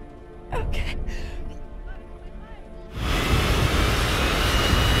 Okay.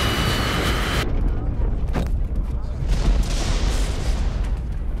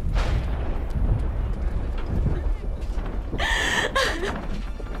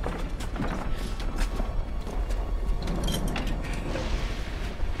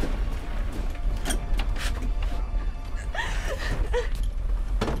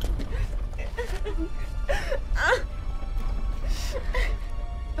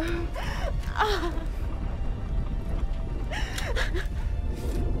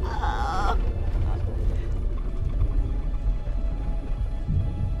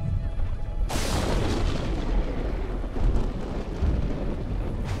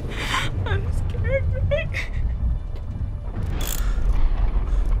 I'm scared, Rick.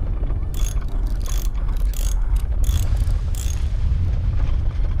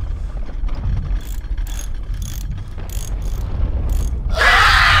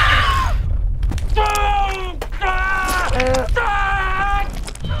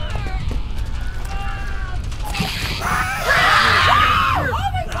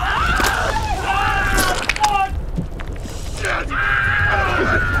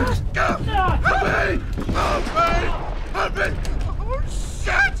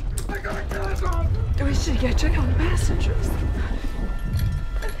 We should go check on the passengers.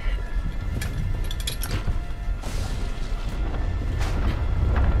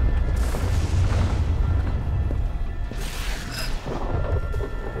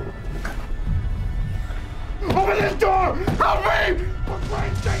 Open this door! Help me! For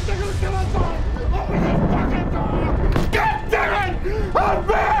Christ's sake, they're gonna kill us all! Open this fucking door! God damn it! Help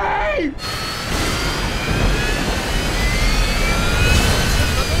me!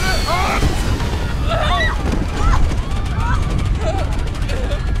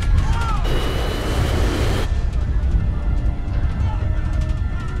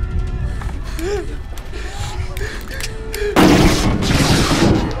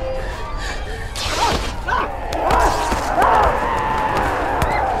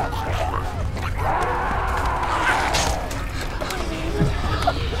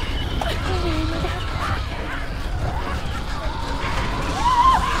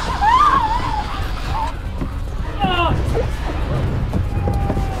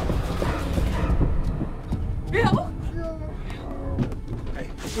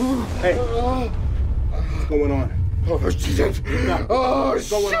 Hey, what's going on? Oh, shit! Oh,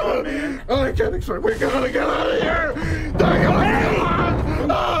 What's going on, shit! man? I can't explain. We gotta get out of here! I gotta get out!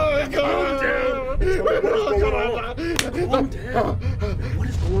 Oh, God! Calm down. What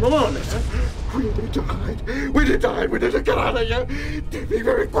is going on, man? We need to hide. We need to hide. We need to get out of here. Be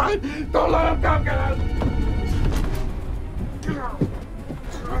very quiet. Don't let him come get us.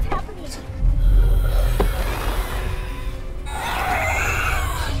 What's happening?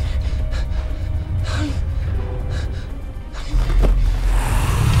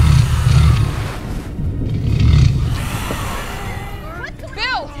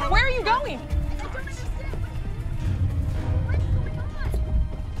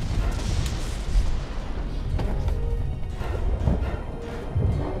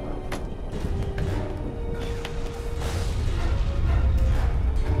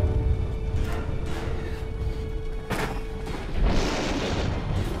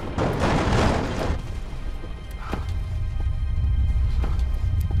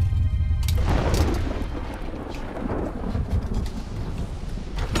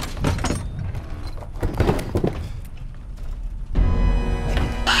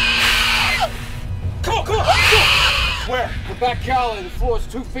 alley. The floor's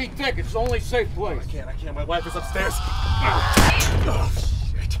 2 feet thick. It's the only safe place. I can't. My wife is upstairs. Oh,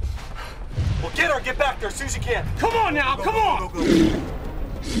 shit. Well, get her. Get back there as soon as you can. Come on now. Come on. Go.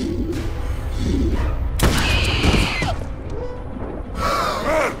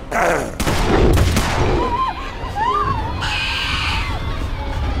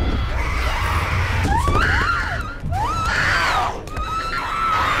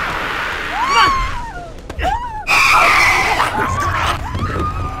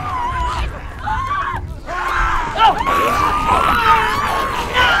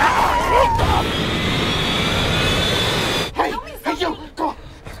 Hey, you! Go on!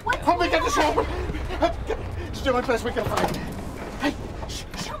 Help me get this open! Just do my best, we can find. Hey!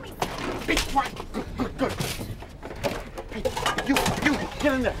 Show me! Be quiet! Good. Hey, you!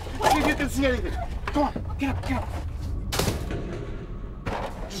 Get in there! See if you can see anything! Go on! Get up!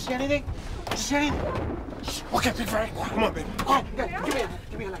 Did you see anything? Okay, be very quiet. Come on, baby. Quiet!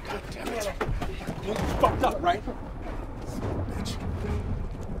 Give me a light. Give me a light. You fucked up, right? Bitch.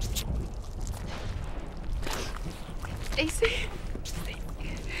 Stacy.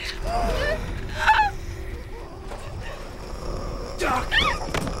 Doc!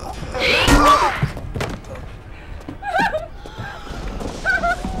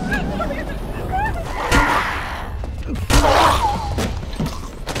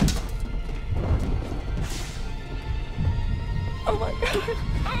 Oh my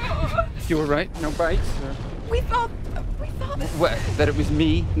God. You were right? No bites? Or... We thought What, that it was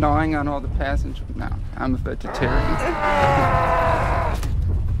me gnawing on all the passengers? No, I'm a vegetarian.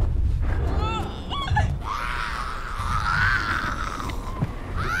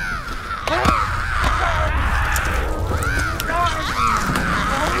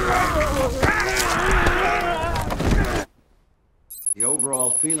 The overall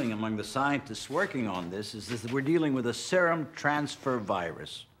feeling among the scientists working on this is that we're dealing with a serum transfer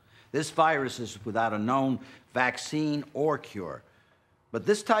virus. This virus is without a known vaccine or cure. But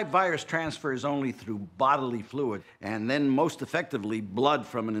this type virus transfers only through bodily fluid, and then most effectively, blood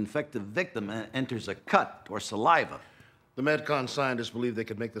from an infected victim enters a cut or saliva. The MedCon scientists believe they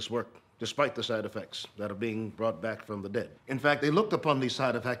could make this work, despite the side effects that are being brought back from the dead. In fact, they looked upon these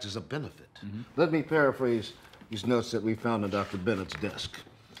side effects as a benefit. Let me paraphrase these notes that we found on Dr. Bennett's desk.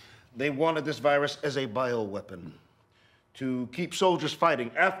 They wanted this virus as a bioweapon to keep soldiers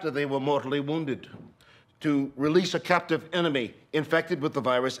fighting after they were mortally wounded, to release a captive enemy infected with the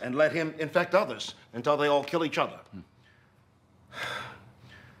virus and let him infect others until they all kill each other.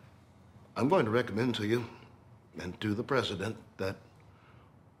 I'm going to recommend to you and to the president that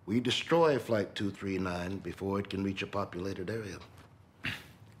we destroy Flight 239 before it can reach a populated area.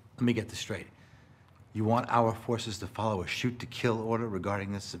 Let me get this straight. You want our forces to follow a shoot-to-kill order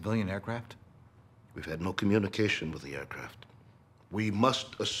regarding this civilian aircraft? We've had no communication with the aircraft. We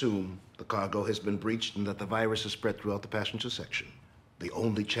must assume the cargo has been breached and that the virus has spread throughout the passenger section. The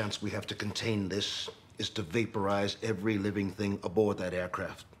only chance we have to contain this is to vaporize every living thing aboard that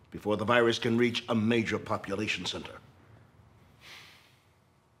aircraft before the virus can reach a major population center.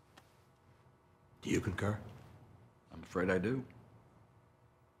 Do you concur? I'm afraid I do.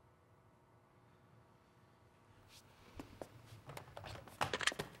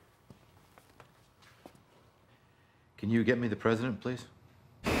 Can you get me the president, please?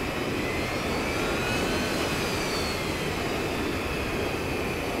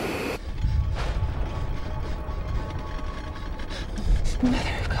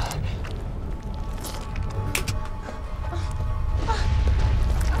 Mother of God.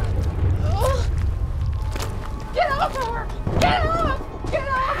 Get off her! Get off! Get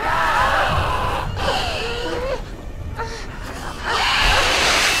off!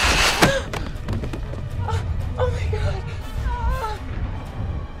 Oh my God.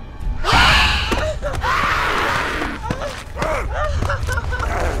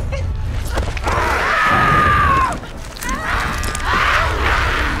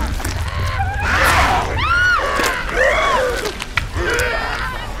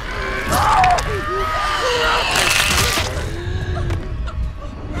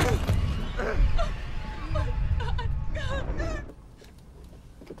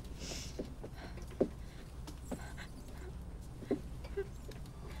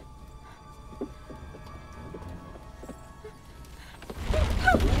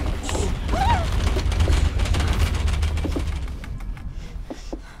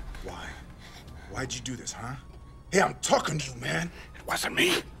 Why'd you do this, huh? Hey, I'm talking to you, man. It wasn't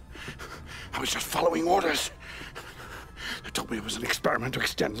me. I was just following orders. They told me it was an experiment to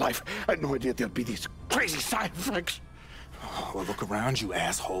extend life. I had no idea there'd be these crazy side effects. Oh, well, look around you,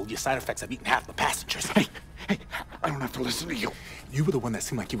 asshole. Your side effects have eaten half the passengers. Hey, I don't don't have to listen to you. You were the one that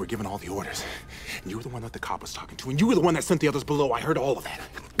seemed like you were giving all the orders. And you were the one that the cop was talking to. And you were the one that sent the others below. I heard all of that.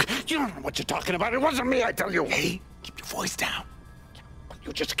 You don't know what you're talking about. It wasn't me, I tell you. Hey, keep your voice down.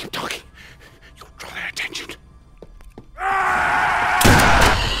 You just keep talking. You'll draw their attention.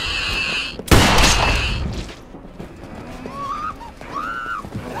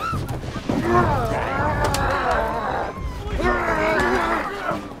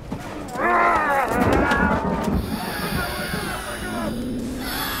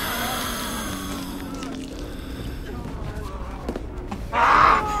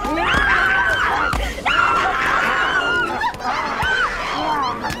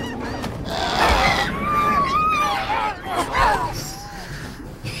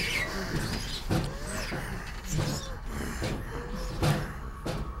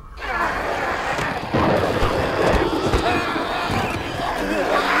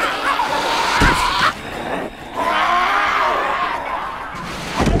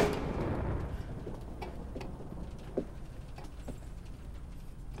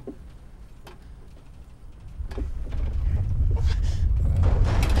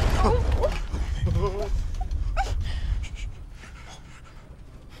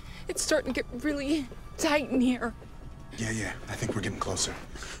 It's starting to get really tight in here. Yeah, I think we're getting closer.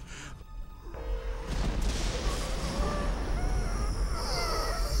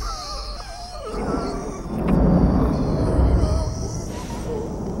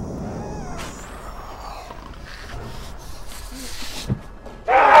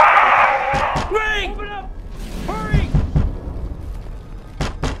 Ray! Open up! Hurry!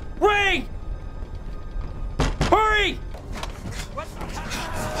 Ray! Hurry!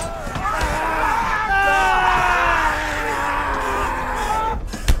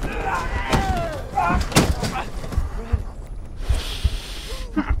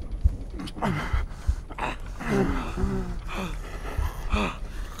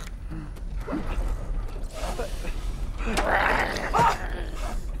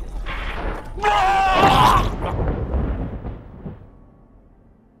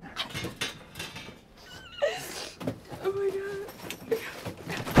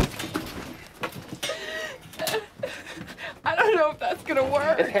 I don't know if that's gonna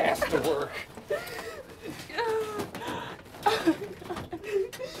work. It has to work.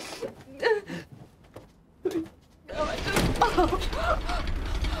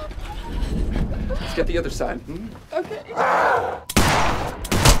 Let's get the other side. Okay.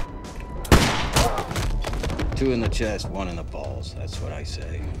 2 in the chest, 1 in the balls. That's what I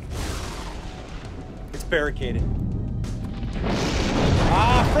say. It's barricaded.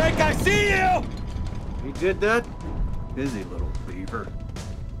 Ah, Frank, I see you! You did that? Busy little beaver.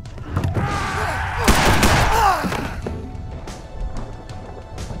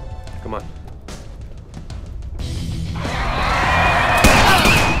 Come on.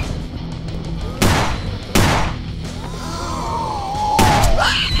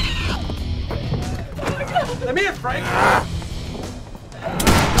 Let me in, Frank!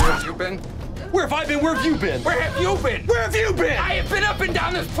 Where have you been? Where have I been? Where have you been? Where have you been? Where have you been? I have been up and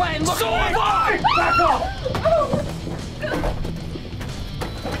down this plane looking. So have I! Back up!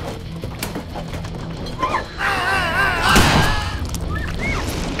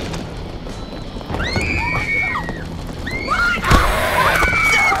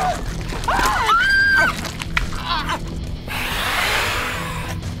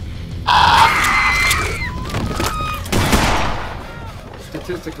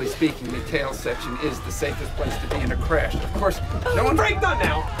 Statistically speaking, the tail section is the safest place to be in a crash. Of course, no one... Break done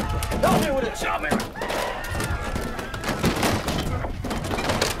now! Help me with it, show me!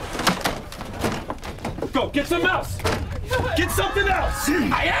 Go, get some else! Get something else!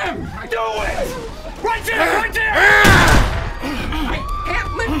 I am! Do it! Right there! Right there! I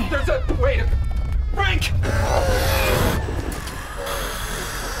can't lift! There's a... Wait. Frank!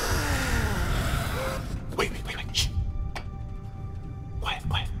 Wait. Shh.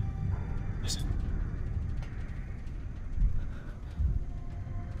 Quiet. Listen.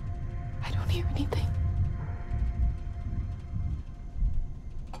 I don't hear anything.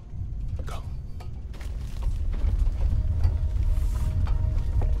 Go.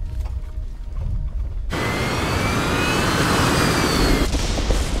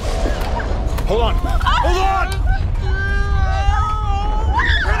 Hold on! Hold on!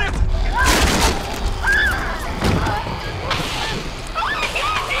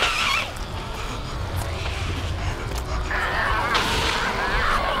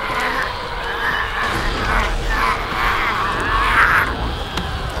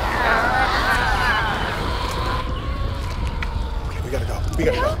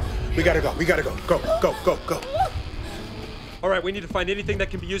 We gotta go. We gotta go. Go. All right, we need to find anything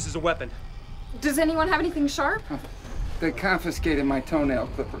that can be used as a weapon. Does anyone have anything sharp? They confiscated my toenail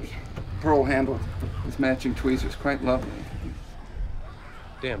clippers. Pearl handled with matching tweezers. Quite lovely.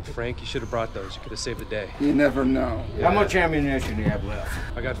 Damn, Frank, you should have brought those. You could have saved the day. You never know. How much ammunition do you have left?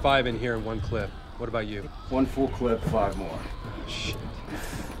 I got 5 in here and 1 clip. What about you? 1 full clip, 5 more. Shit.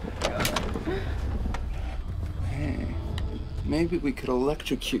 Hey, maybe we could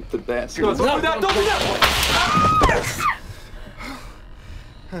electrocute the bastard. No, don't do that! Don't do that!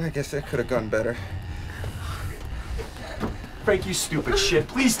 I guess that could have gone better. Frank, you stupid shit.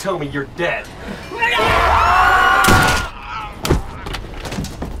 Please tell me you're dead.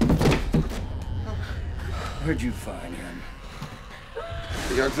 Where'd you find him?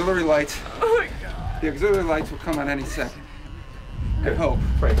 The auxiliary lights. Oh my God. The auxiliary lights will come on any second. I hope.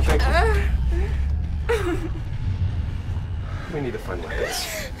 Frank, check this. We need to find weapons.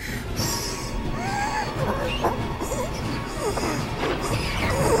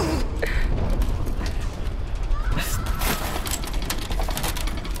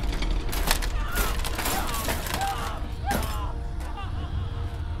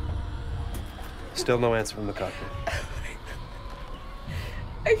 Still no answer from the cockpit.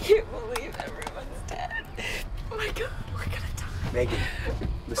 I can't believe everyone's dead. Oh my God, we're gonna die. Megan,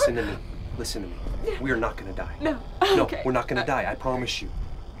 listen to me. Listen to me. We are not gonna die. No. No, Okay. we're not gonna die. I promise you.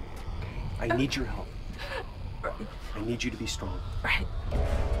 I need your help. I need you to be strong. Right.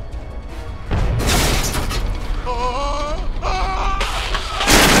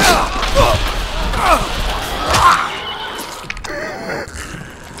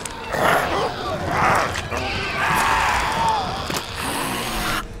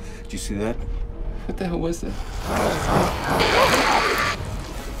 Did you see that? What the hell was that?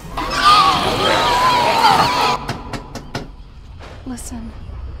 Listen.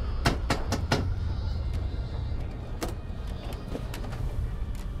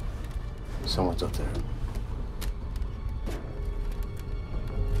 Someone's up there.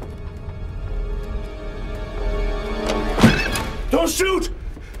 Don't shoot!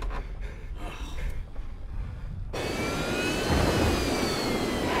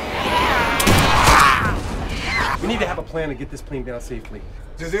 We need to have a plan to get this plane down safely.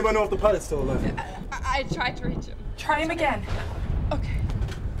 Does anybody know if the pilot's still alive? I tried to reach him. Try him again. Okay.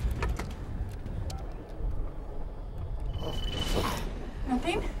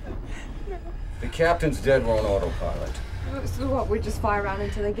 Nothing? The captain's dead, we're on autopilot. So what, we just fly around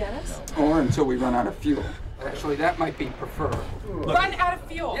until they get us? Or until we run out of fuel. Actually, that might be preferred. Run out of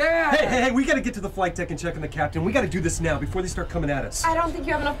fuel. Yeah! Hey, we gotta get to the flight deck and check on the captain. We gotta do this now before they start coming at us. I don't think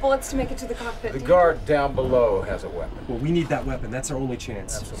you have enough bullets to make it to the cockpit. The do you? guard down below has a weapon. Well, we need that weapon. That's our only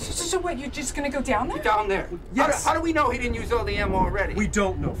chance. So what, you're just gonna go down there? Down there. Yes. How do we know he didn't use all the ammo already? We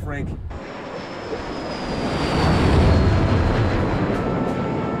don't know, Frank.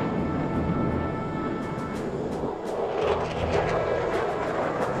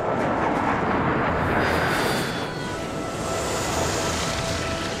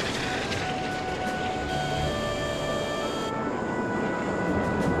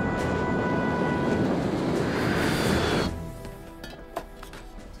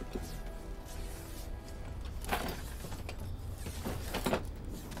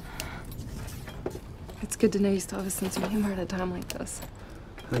 It's good to know you still have a sense of humor at a time like this.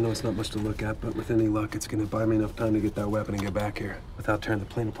 I know it's not much to look at, but with any luck, it's gonna buy me enough time to get that weapon and get back here without tearing the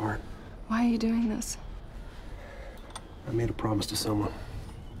plane apart. Why are you doing this? I made a promise to someone.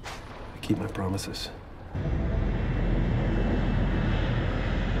 I keep my promises.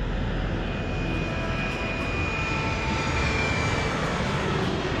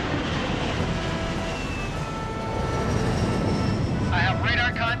 I have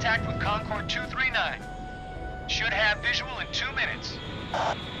radar contact with Concord 239. Should have visual in 2 minutes.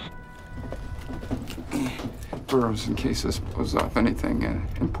 Burroughs, in case this blows off anything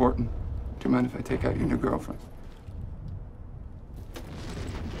important, do you mind if I take out your new girlfriend?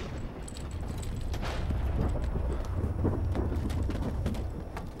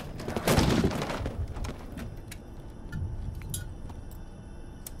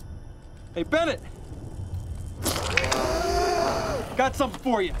 Hey, Bennett! Got something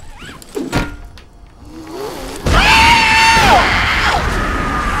for you.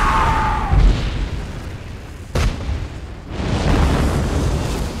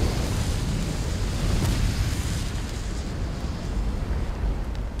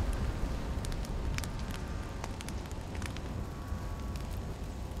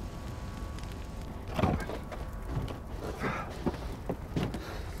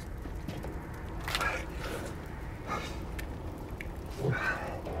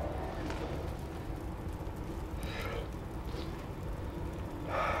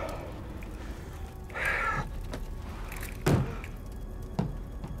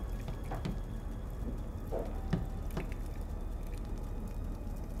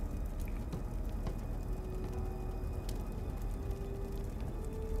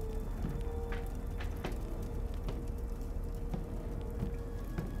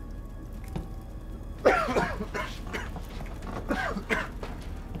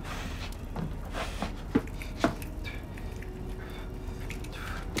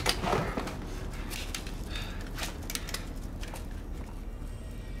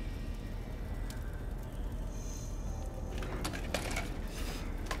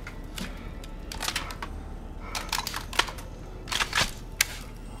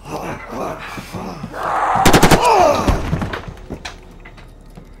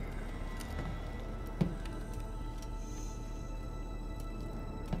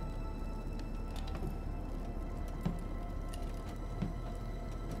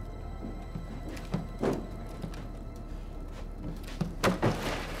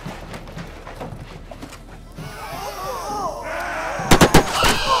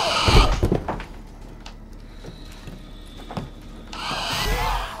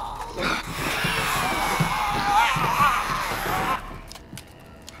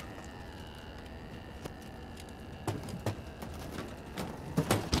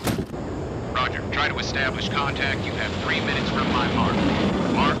 Try to establish contact. You have 3 minutes from my mark.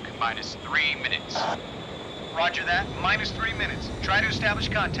 Mark, minus 3 minutes. Roger that. Minus 3 minutes. Try to establish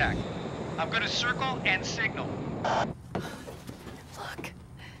contact. I'm going to circle and signal. Look.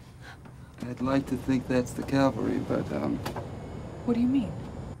 I'd like to think that's the cavalry, but, What do you mean?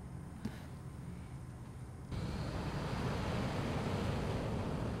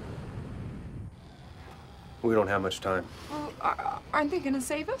 We don't have much time. Well, aren't they gonna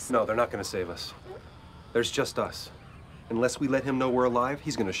save us? No, they're not gonna save us. There's just us. Unless we let him know we're alive,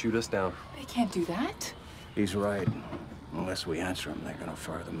 he's gonna shoot us down. They can't do that. He's right. Unless we answer him, they're gonna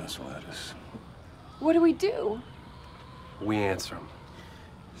fire the missile at us. What do we do? We answer him.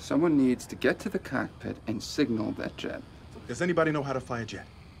 Someone needs to get to the cockpit and signal that jet. Does anybody know how to fly a jet?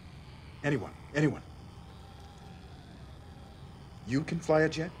 Anyone? Anyone? You can fly a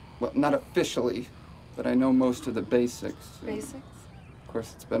jet? Well, not officially, but I know most of the basics. Basics? Of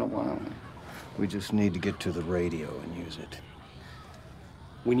course, it's been a while now. We just need to get to the radio and use it.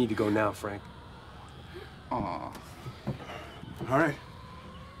 We need to go now, Frank. Aw. All right.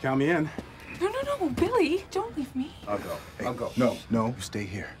 Count me in. No, Billy, don't leave me. I'll go. Hey, I'll go. No, you stay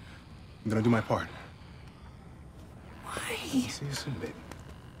here. I'm gonna do my part. Why? I'll see you soon, baby.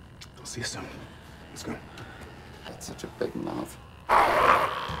 I'll see you soon. Let's go. That's such a big mouth.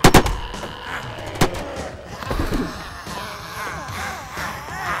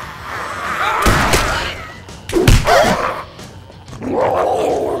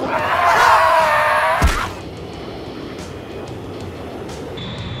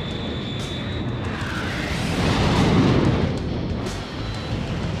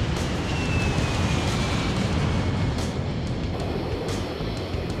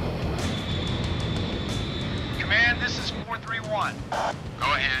 Command, this is 431.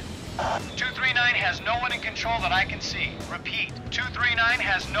 Go ahead. 239 has no one in control that I can see. Repeat, 239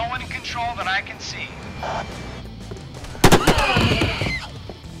 has no one in control that I can see.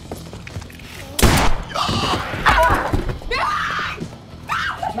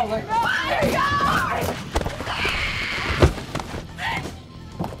 Come on, baby!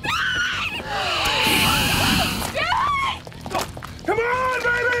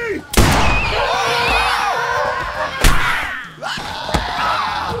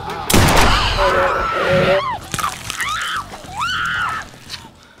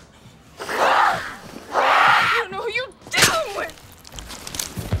 I don't know who you're dealing with.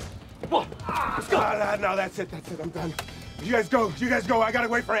 Come on, let's go. No, that's it, I'm done. You guys go, I gotta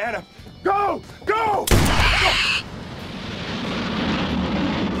wait for Anna. Go!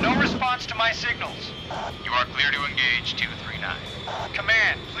 No response to my signals. You are clear to engage 239.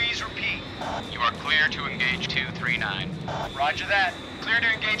 Command, please repeat. You are clear to engage 239. Roger that. Clear to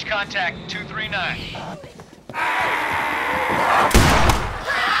engage contact 239.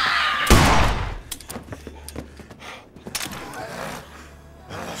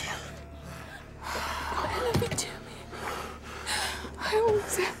 I love you too, baby. I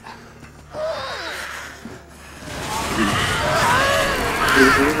always have.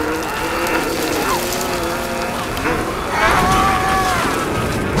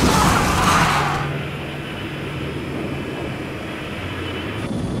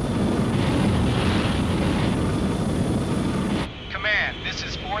 Command, this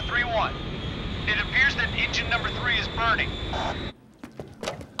is 431. It appears that engine number 3 is burning.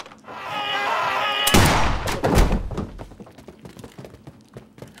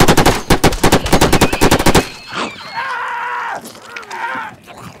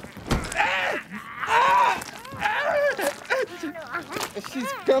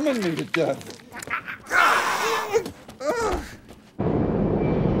 She's gumming me to death.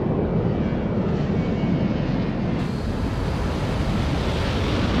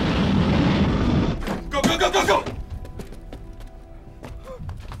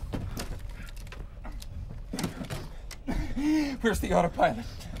 Where's the autopilot?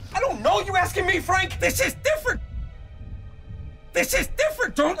 I don't know. You asking me, Frank? This is different. This is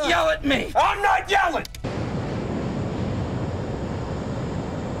different. Don't yell at me. I'm not yelling.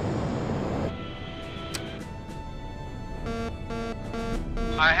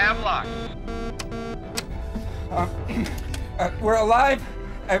 I have locked. We're alive.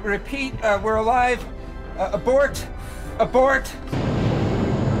 I repeat, we're alive. Abort. Abort.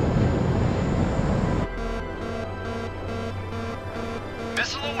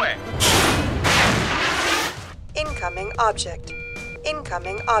 Missile away. Incoming object.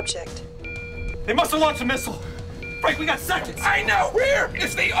 Incoming object. They must have launched a missile. Frank, we got seconds. I know. Where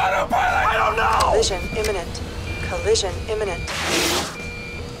is the autopilot? I don't know. Collision imminent. Collision imminent.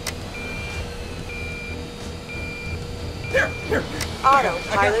 Here.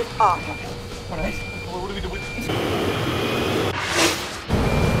 Autopilot off. All right. What do we do with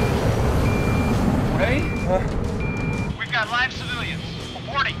Ray? We've got live civilians.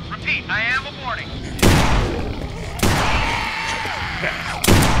 Aborting. Repeat, I am aborting.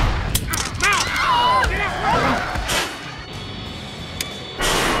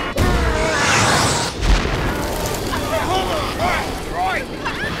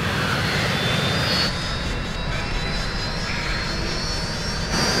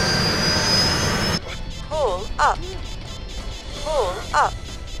 Pull up. Pull up.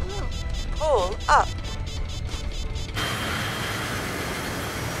 Pull up.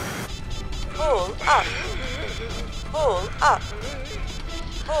 Pull up. Pull up.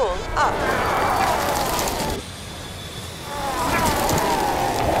 Pull up. Pull up.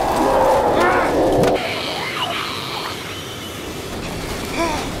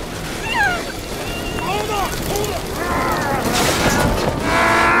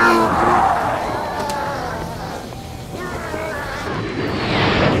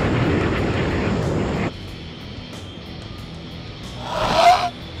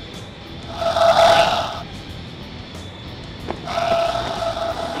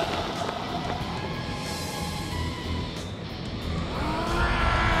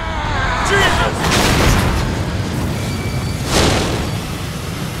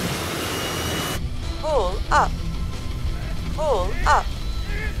 Pull up.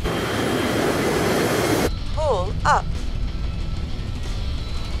 Pull up.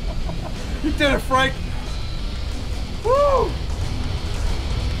 You did it, Frank. Woo!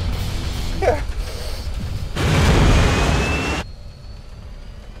 Yeah.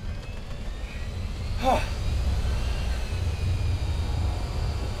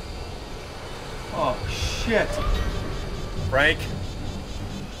 Oh, shit. Frank?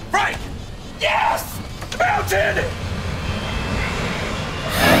 Frank! Yes! Mounted!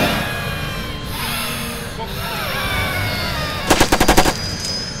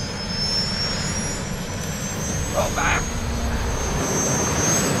 Go back!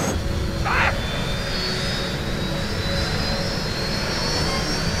 Back!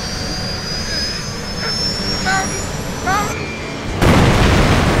 Mountain!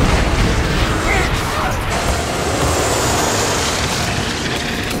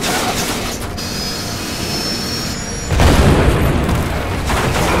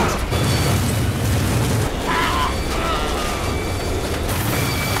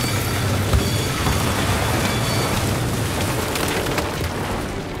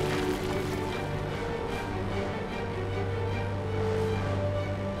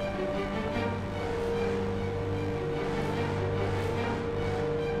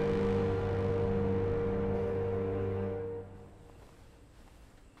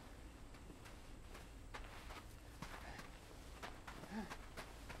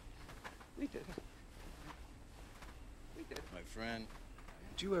 We did it. We did it. My friend.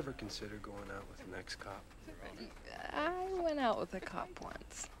 Did you ever consider going out with an ex-cop? I went out with a cop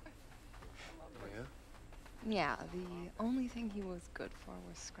once. Oh, yeah? Yeah, the only thing he was good for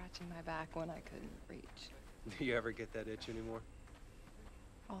was scratching my back when I couldn't reach. Do you ever get that itch anymore?